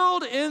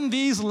revealed in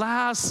these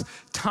last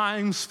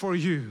times for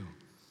you.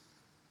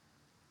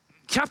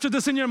 Capture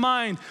this in your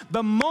mind.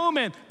 The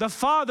moment the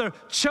Father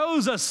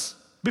chose us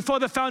before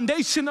the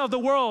foundation of the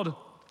world,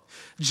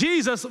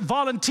 Jesus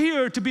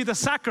volunteered to be the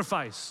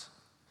sacrifice.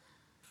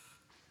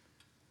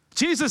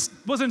 Jesus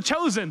wasn't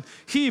chosen,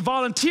 he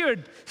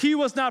volunteered. He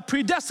was not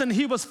predestined,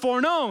 he was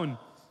foreknown.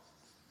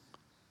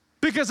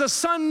 Because the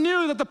Son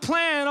knew that the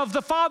plan of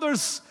the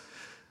Father's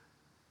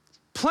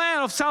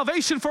plan of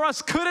salvation for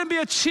us couldn't be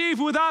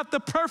achieved without the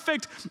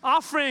perfect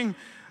offering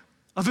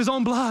of his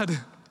own blood.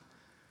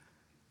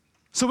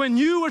 So when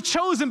you were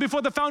chosen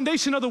before the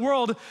foundation of the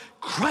world,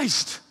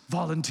 Christ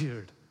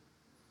volunteered.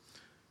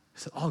 He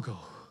said, I'll go.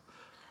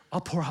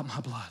 I'll pour out my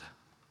blood,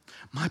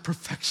 my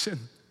perfection,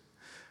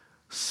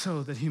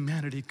 so that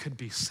humanity could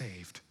be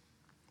saved.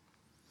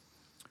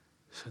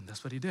 So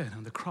that's what he did.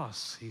 On the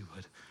cross, he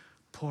would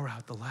pour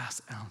out the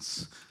last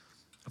ounce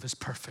of his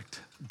perfect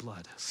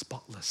blood,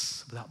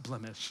 spotless, without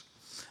blemish,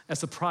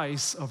 as the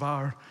price of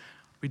our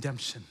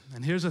redemption.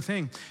 And here's the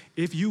thing,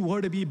 if you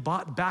were to be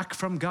bought back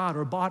from God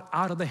or bought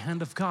out of the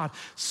hand of God,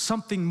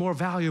 something more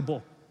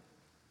valuable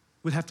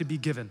would have to be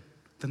given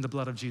than the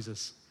blood of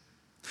Jesus.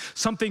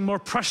 Something more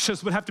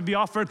precious would have to be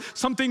offered.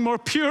 Something more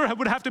pure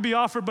would have to be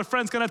offered. But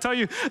friends, can I tell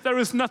you, there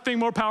is nothing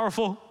more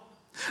powerful,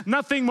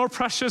 nothing more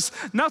precious,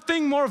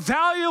 nothing more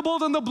valuable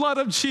than the blood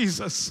of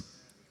Jesus.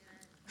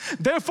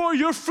 Therefore,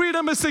 your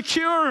freedom is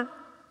secure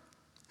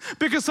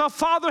because our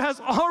Father has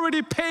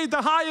already paid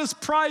the highest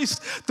price,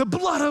 the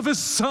blood of his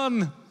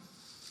Son.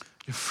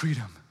 Your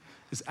freedom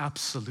is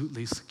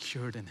absolutely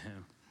secured in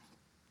him.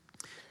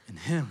 In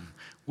him,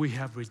 we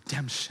have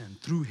redemption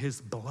through his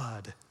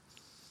blood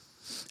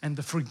and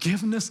the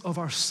forgiveness of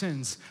our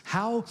sins.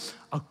 How?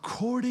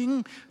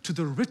 According to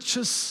the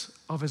riches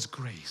of his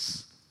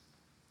grace.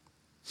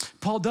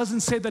 Paul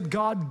doesn't say that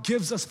God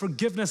gives us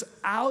forgiveness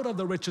out of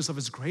the riches of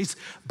his grace,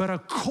 but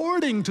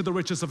according to the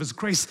riches of his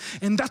grace,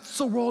 and that's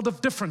a world of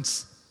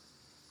difference.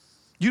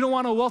 You don't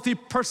want a wealthy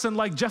person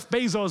like Jeff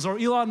Bezos or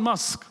Elon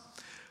Musk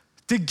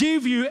to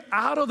give you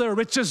out of their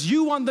riches.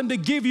 You want them to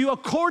give you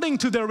according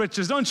to their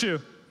riches, don't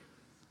you?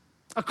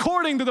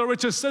 According to their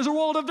riches, there's a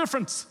world of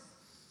difference.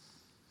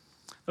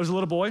 There was a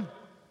little boy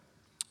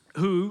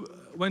who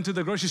went to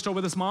the grocery store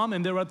with his mom,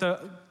 and they were at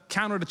the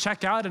counter to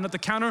check out, and at the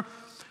counter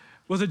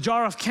was a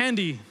jar of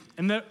candy,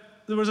 and there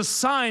was a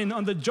sign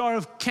on the jar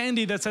of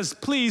candy that says,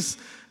 please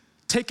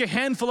take a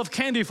handful of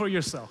candy for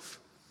yourself.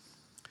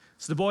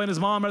 So the boy and his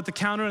mom are at the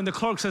counter, and the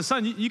clerk says,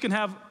 son, you can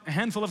have a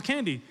handful of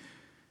candy.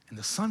 And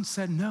the son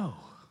said no.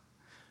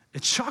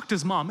 It shocked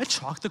his mom. It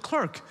shocked the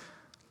clerk.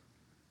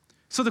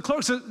 So the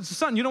clerk said,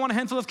 son, you don't want a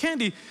handful of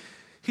candy?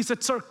 He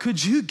said, sir,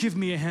 could you give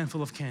me a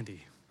handful of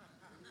candy?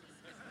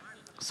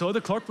 So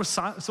the clerk was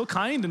so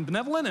kind and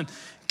benevolent and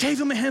gave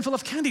him a handful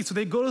of candy. So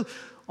they go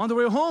on the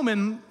way home,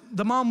 and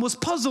the mom was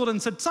puzzled and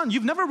said, son,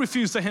 you've never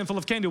refused a handful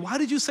of candy. Why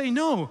did you say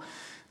no?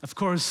 Of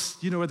course,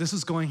 you know where this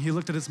is going. He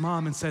looked at his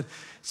mom and said,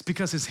 it's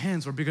because his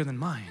hands were bigger than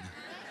mine.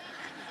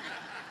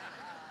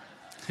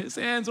 His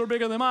hands were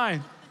bigger than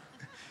mine.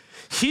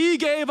 He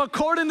gave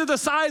according to the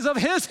size of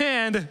his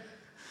hand,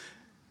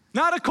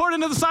 not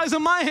according to the size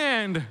of my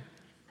hand.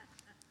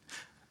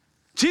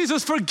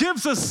 Jesus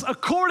forgives us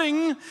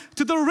according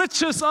to the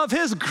riches of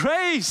his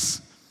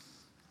grace.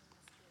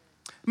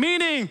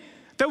 Meaning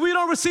that we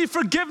don't receive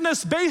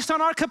forgiveness based on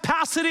our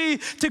capacity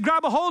to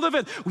grab a hold of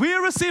it. We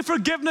receive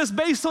forgiveness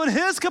based on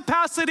his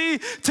capacity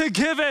to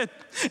give it.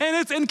 And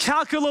it's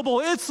incalculable,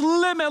 it's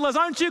limitless.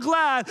 Aren't you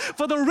glad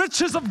for the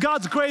riches of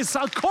God's grace,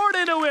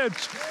 according to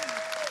which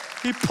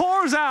he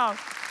pours out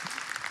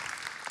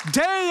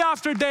day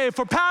after day,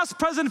 for past,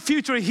 present,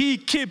 future, he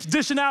keeps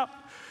dishing out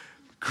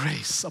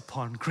grace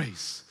upon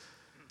grace,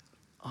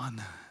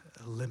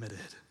 unlimited.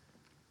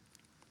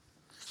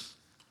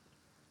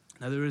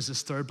 Now there is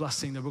this third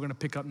blessing that we're going to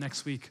pick up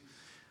next week.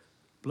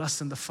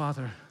 Blessed in the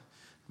Father,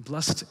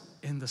 blessed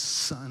in the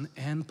Son,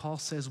 and Paul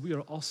says we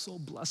are also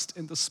blessed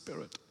in the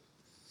Spirit.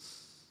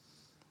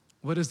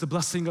 What is the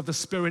blessing of the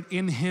Spirit?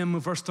 In him,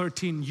 verse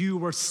 13, you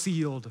were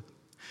sealed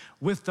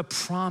with the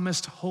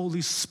promised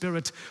Holy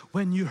Spirit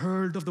when you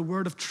heard of the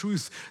word of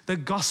truth, the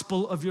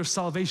gospel of your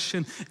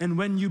salvation, and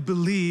when you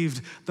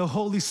believed. The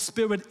Holy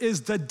Spirit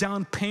is the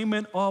down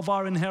payment of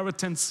our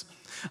inheritance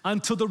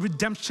until the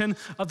redemption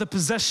of the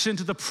possession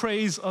to the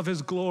praise of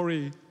his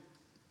glory.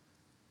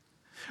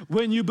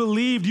 When you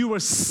believed, you were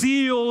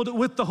sealed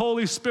with the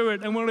Holy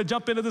Spirit. And we're going to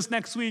jump into this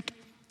next week.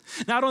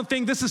 Now, I don't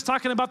think this is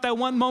talking about that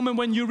one moment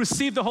when you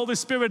received the Holy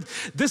Spirit.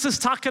 This is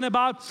talking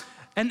about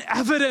an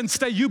evidence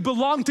that you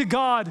belong to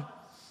God,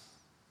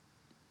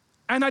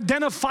 an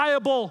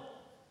identifiable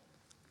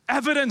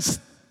evidence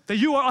that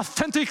you are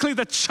authentically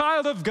the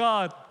child of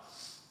God.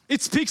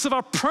 It speaks of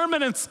our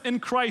permanence in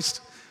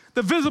Christ,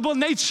 the visible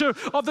nature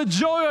of the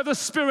joy of the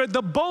Spirit,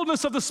 the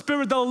boldness of the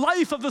Spirit, the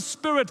life of the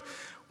Spirit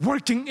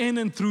working in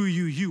and through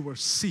you. You were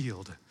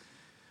sealed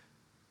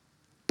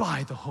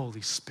by the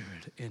Holy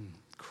Spirit in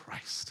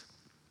Christ.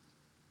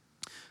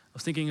 I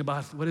was thinking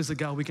about what is it,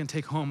 God, we can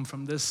take home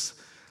from this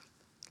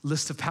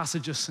list of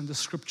passages in the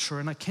scripture,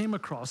 and I came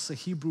across a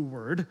Hebrew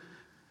word,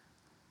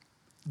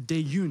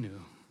 deyunu.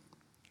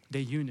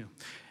 Deyunu.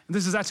 And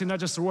this is actually not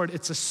just a word,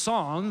 it's a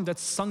song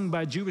that's sung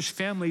by Jewish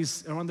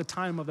families around the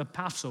time of the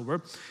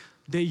Passover.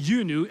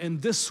 Deyunu, and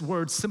this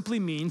word simply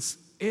means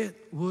it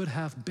would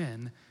have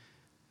been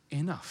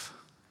enough.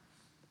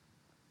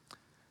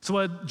 So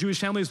what Jewish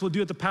families will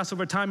do at the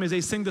Passover time is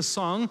they sing the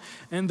song,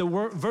 and the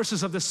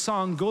verses of the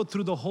song go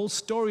through the whole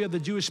story of the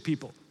Jewish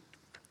people.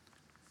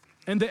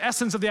 And the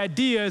essence of the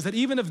idea is that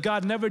even if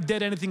God never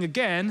did anything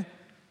again,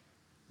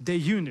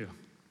 deyunu,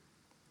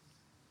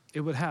 it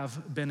would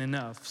have been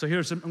enough. So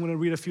I'm going to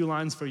read a few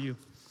lines for you.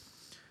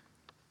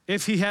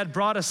 If he had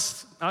brought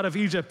us out of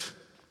Egypt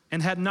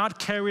and had not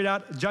carried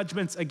out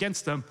judgments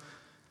against them,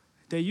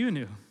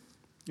 deyunu,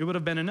 it would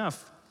have been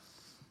enough.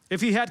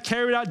 If he had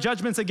carried out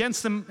judgments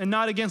against them and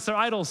not against their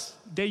idols,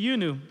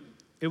 deyunu,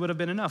 it would have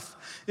been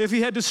enough. If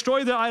he had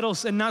destroyed their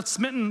idols and not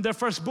smitten their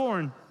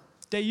firstborn,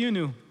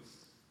 deyunu,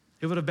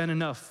 it would have been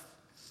enough.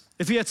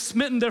 If he had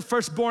smitten their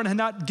firstborn and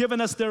not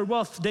given us their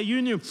wealth,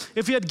 deyunu.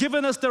 If he had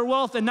given us their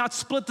wealth and not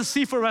split the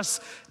sea for us,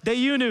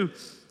 deyunu.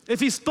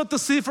 If he split the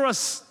sea for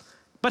us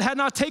but had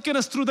not taken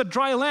us through the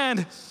dry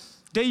land,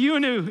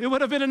 deyunu, it would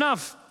have been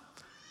enough.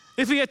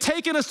 If he had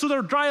taken us through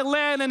the dry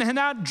land and had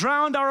not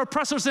drowned our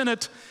oppressors in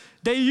it,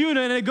 deyunu,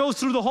 and it goes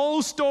through the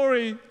whole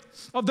story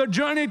of their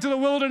journey to the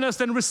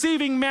wilderness and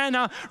receiving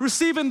manna,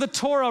 receiving the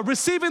Torah,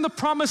 receiving the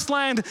promised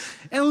land,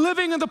 and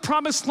living in the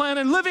promised land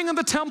and living in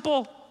the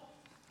temple.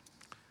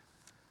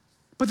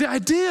 But the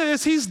idea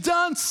is he's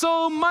done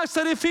so much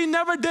that if he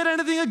never did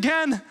anything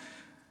again,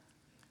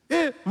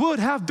 it would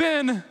have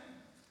been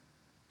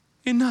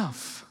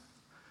enough.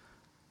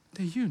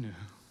 Deyunu.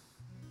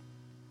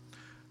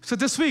 So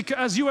this week,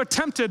 as you are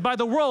tempted by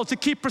the world to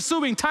keep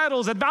pursuing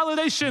titles and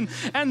validation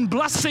and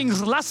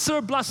blessings, lesser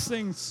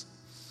blessings,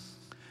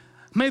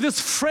 may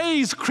this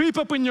phrase creep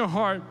up in your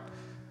heart,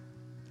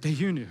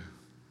 deyunu,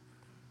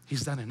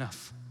 he's done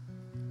enough.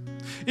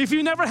 If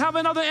you never have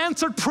another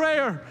answered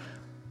prayer,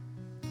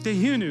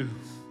 deyunu,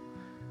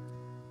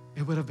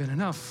 it would have been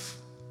enough.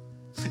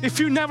 If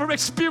you never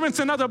experience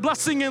another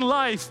blessing in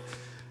life,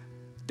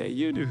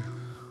 deyunu,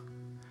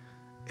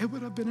 it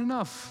would have been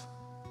enough.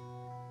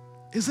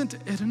 Isn't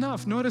it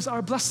enough? Notice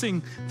our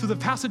blessing through the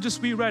passages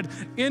we read.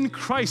 In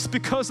Christ,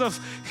 because of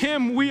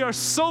him, we are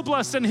so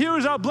blessed. And here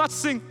is our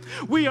blessing.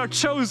 We are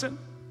chosen.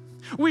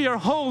 We are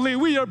holy.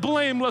 We are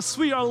blameless.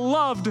 We are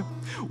loved.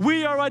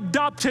 We are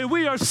adopted.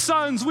 We are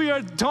sons. We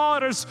are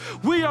daughters.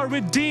 We are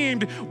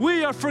redeemed.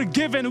 We are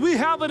forgiven. We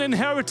have an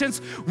inheritance.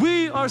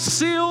 We are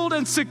sealed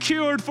and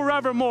secured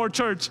forevermore,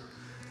 church.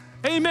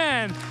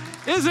 Amen.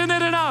 Isn't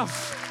it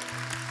enough?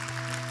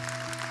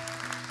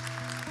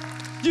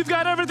 You've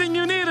got everything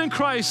you need in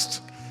Christ.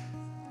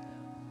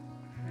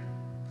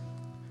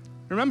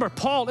 Remember,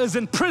 Paul is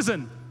in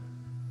prison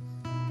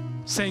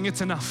saying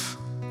it's enough.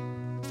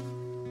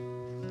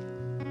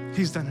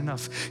 He's done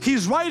enough.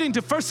 He's writing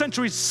to first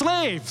century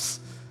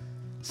slaves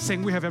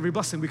saying we have every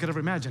blessing we could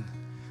ever imagine.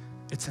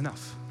 It's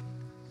enough.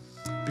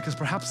 Because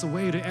perhaps the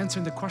way to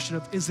answering the question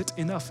of is it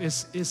enough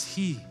is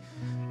he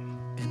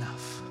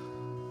enough?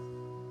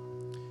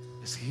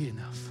 Is he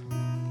enough?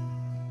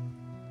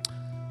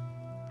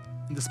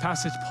 In this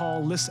passage,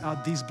 Paul lists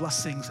out these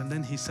blessings and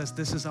then he says,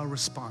 this is our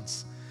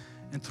response.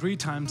 And 3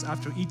 times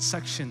after each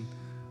section,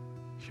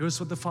 here's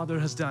what the Father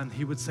has done.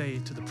 He would say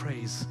to the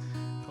praise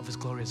of his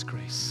glorious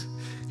grace.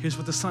 Here's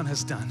what the Son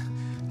has done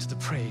to the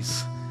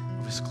praise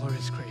of his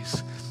glorious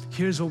grace.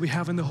 Here's what we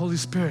have in the Holy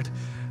Spirit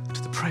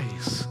to the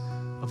praise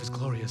of his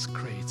glorious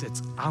grace.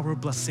 It's our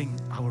blessing,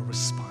 our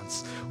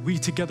response. We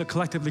together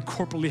collectively,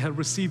 corporately have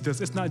received this.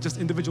 It's not just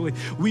individually.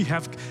 We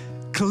have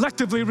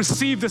collectively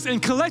received this,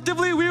 and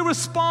collectively we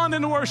respond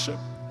in worship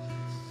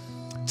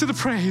to the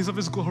praise of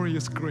his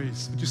glorious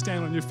grace. Would you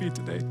stand on your feet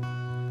today?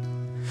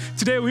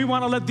 Today we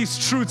want to let these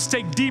truths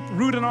take deep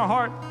root in our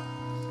heart.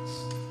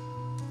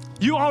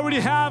 You already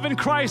have in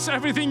Christ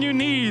everything you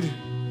need.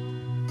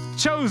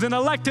 Chosen,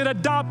 elected,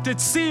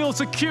 adopted, sealed,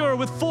 secure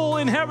with full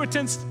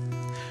inheritance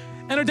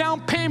and a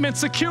down payment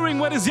securing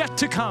what is yet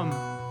to come.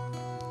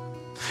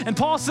 And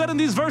Paul said in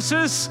these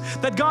verses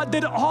that God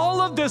did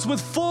all of this with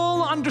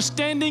full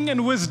understanding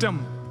and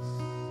wisdom,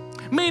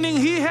 meaning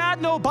he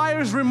had no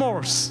buyer's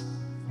remorse.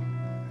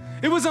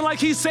 It wasn't like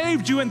he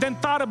saved you and then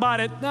thought about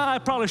it, I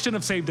probably shouldn't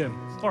have saved him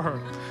or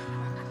her.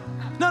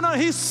 No,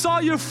 he saw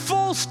your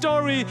full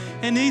story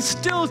and he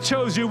still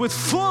chose you with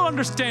full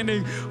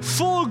understanding,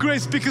 full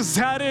grace, because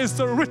that is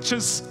the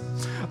riches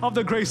of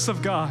the grace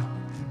of God.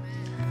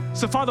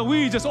 So Father,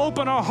 we just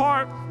open our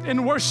heart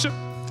in worship,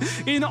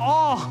 in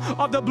awe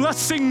of the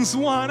blessings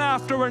one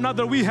after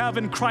another we have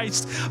in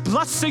Christ.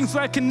 Blessings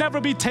that can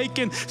never be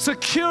taken.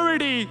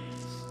 Security,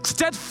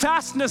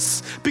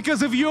 steadfastness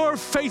because of your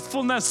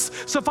faithfulness.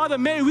 So Father,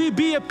 may we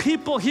be a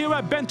people here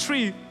at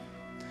Bentry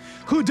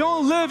who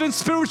don't live in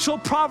spiritual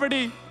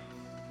poverty,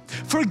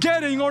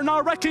 forgetting or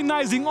not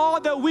recognizing all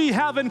that we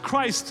have in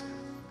Christ.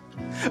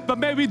 But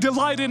may we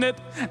delight in it,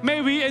 may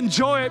we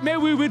enjoy it, may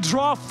we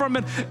withdraw from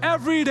it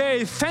every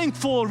day,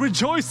 thankful,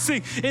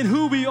 rejoicing in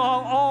who we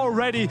are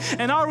already.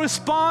 And our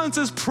response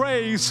is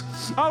praise.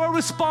 Our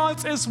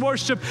response is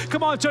worship.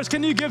 Come on, church,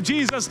 can you give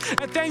Jesus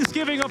a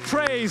thanksgiving of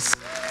praise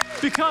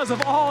because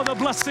of all the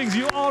blessings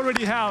you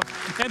already have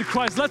in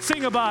Christ? Let's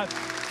sing about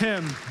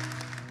Him.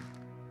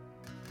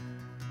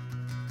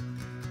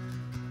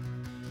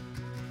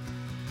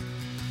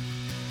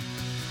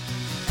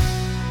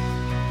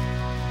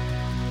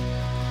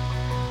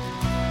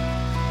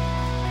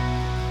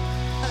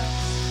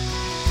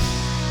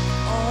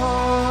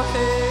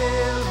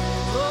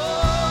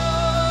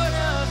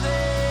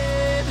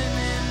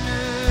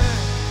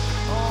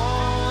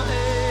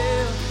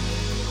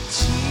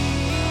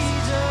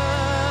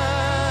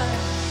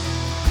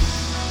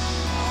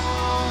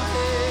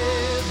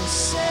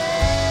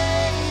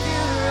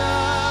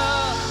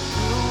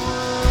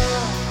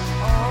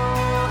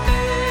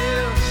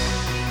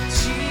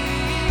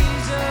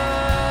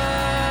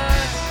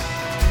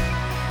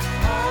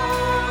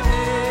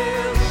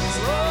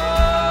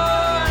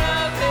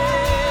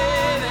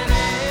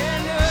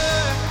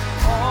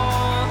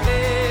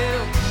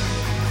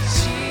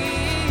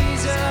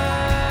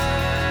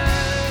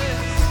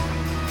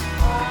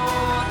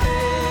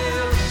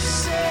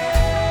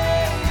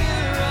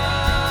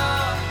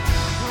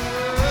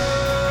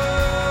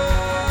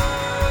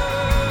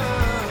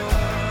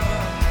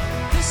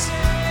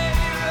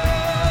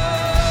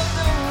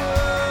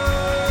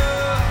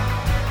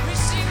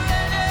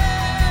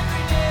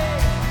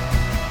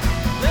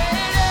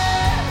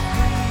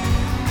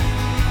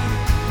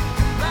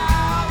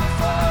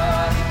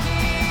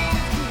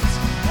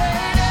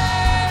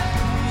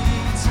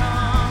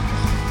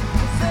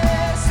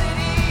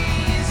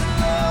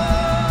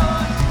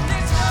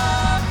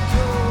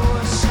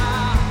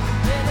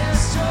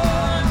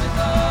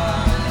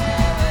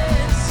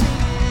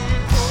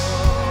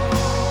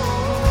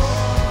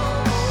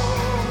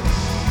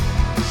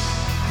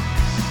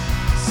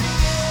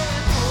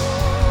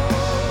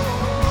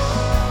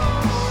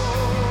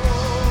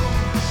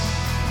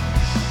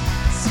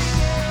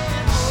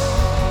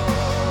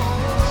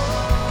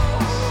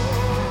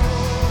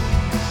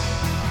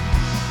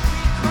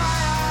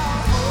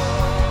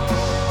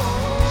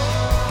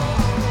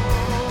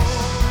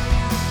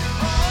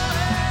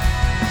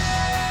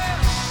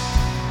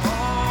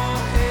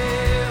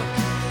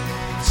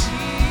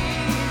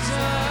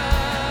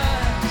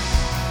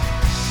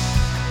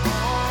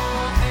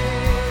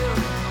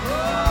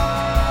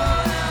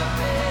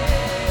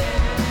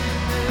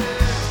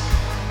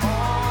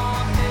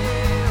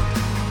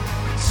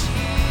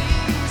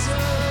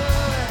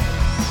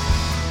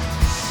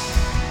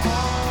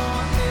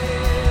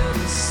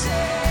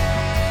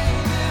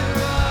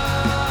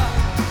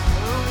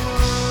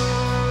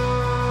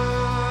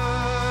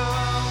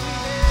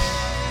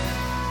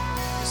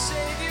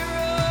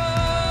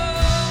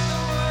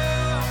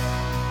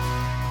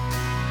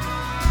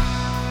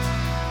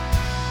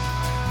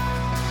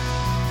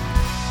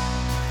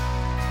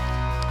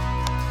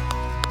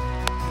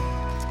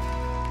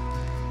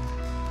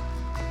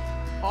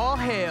 All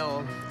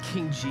hail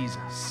King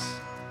Jesus.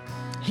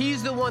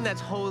 He's the one that's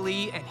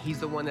holy and he's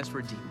the one that's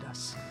redeemed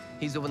us.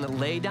 He's the one that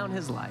laid down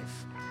his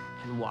life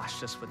and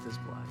washed us with his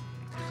blood.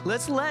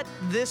 Let's let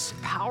this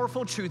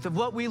powerful truth of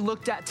what we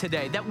looked at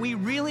today, that we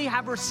really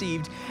have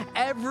received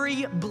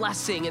every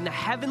blessing in the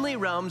heavenly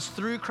realms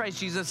through Christ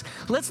Jesus,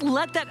 let's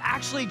let that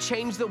actually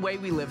change the way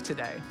we live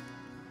today.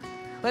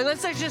 Like,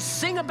 let's not just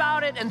sing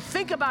about it and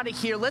think about it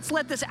here. Let's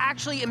let this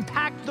actually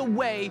impact the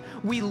way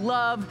we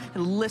love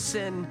and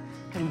listen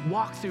and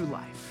walk through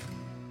life.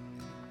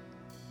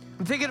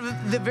 I'm thinking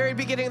of the very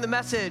beginning of the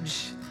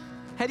message,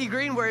 Hetty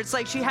Green, where it's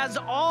like she has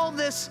all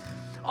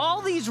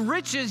these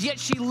riches, yet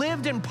she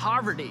lived in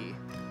poverty.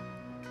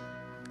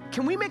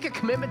 Can we make a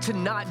commitment to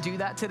not do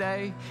that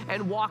today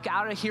and walk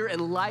out of here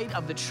in light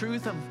of the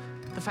truth of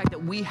the fact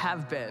that we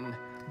have been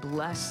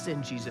blessed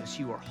in Jesus?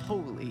 You are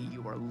holy,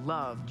 you are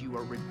loved, you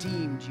are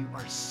redeemed, you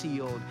are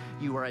sealed,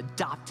 you are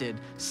adopted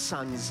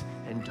sons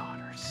and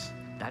daughters.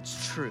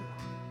 That's true.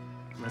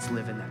 Let's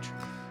live in that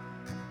truth.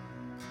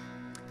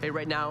 Hey,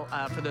 right now,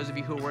 for those of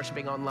you who are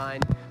worshiping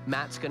online,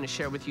 Matt's going to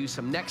share with you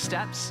some next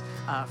steps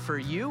for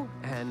you,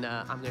 and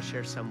I'm going to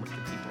share some with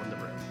the people in the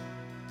room.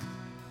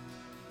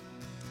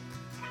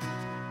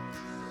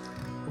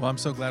 Well, I'm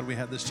so glad we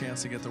had this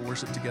chance to get to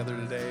worship together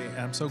today. And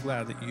I'm so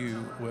glad that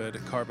you would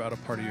carve out a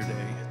part of your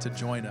day to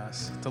join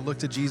us, to look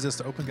to Jesus,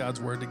 to open God's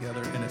word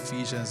together in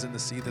Ephesians, and to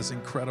see this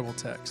incredible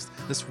text,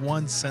 this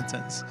one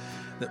sentence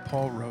that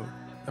Paul wrote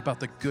about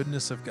the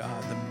goodness of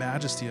God, the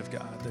majesty of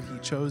God, that he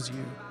chose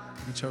you,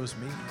 he chose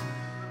me,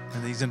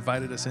 and he's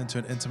invited us into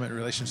an intimate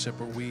relationship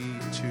where we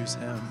choose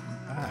him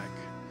back.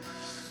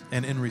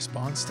 And in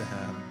response to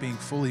him, being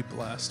fully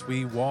blessed,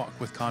 we walk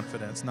with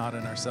confidence, not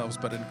in ourselves,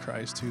 but in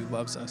Christ, who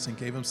loves us and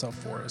gave himself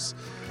for us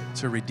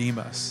to redeem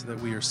us, that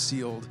we are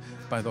sealed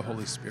by the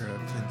Holy Spirit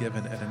and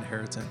given an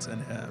inheritance in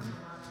him.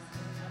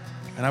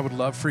 And I would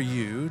love for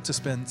you to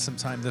spend some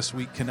time this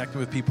week connecting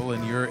with people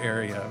in your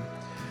area,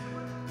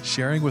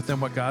 sharing with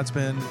them what God's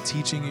been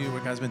teaching you,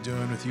 what God's been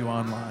doing with you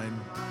online,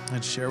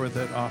 and share with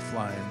it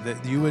offline,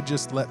 that you would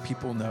just let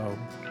people know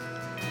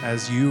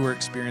as you are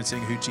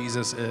experiencing who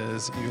Jesus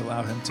is, you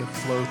allow him to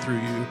flow through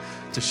you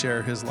to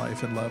share his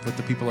life and love with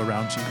the people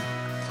around you.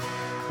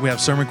 We have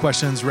sermon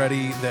questions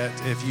ready that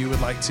if you would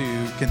like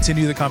to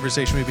continue the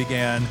conversation we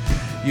began,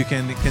 you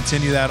can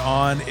continue that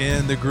on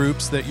in the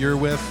groups that you're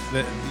with,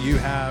 that you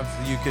have.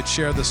 You could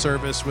share the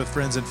service with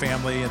friends and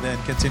family and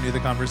then continue the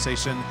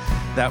conversation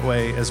that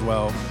way as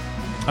well.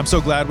 I'm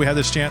so glad we had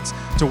this chance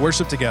to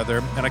worship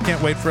together, and I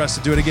can't wait for us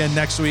to do it again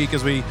next week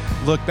as we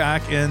look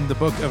back in the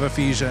book of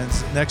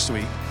Ephesians next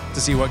week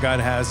to see what God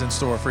has in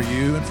store for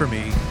you and for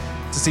me,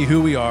 to see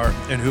who we are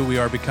and who we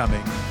are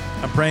becoming.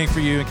 I'm praying for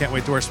you and can't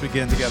wait to worship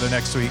again together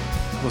next week.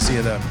 We'll see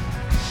you then.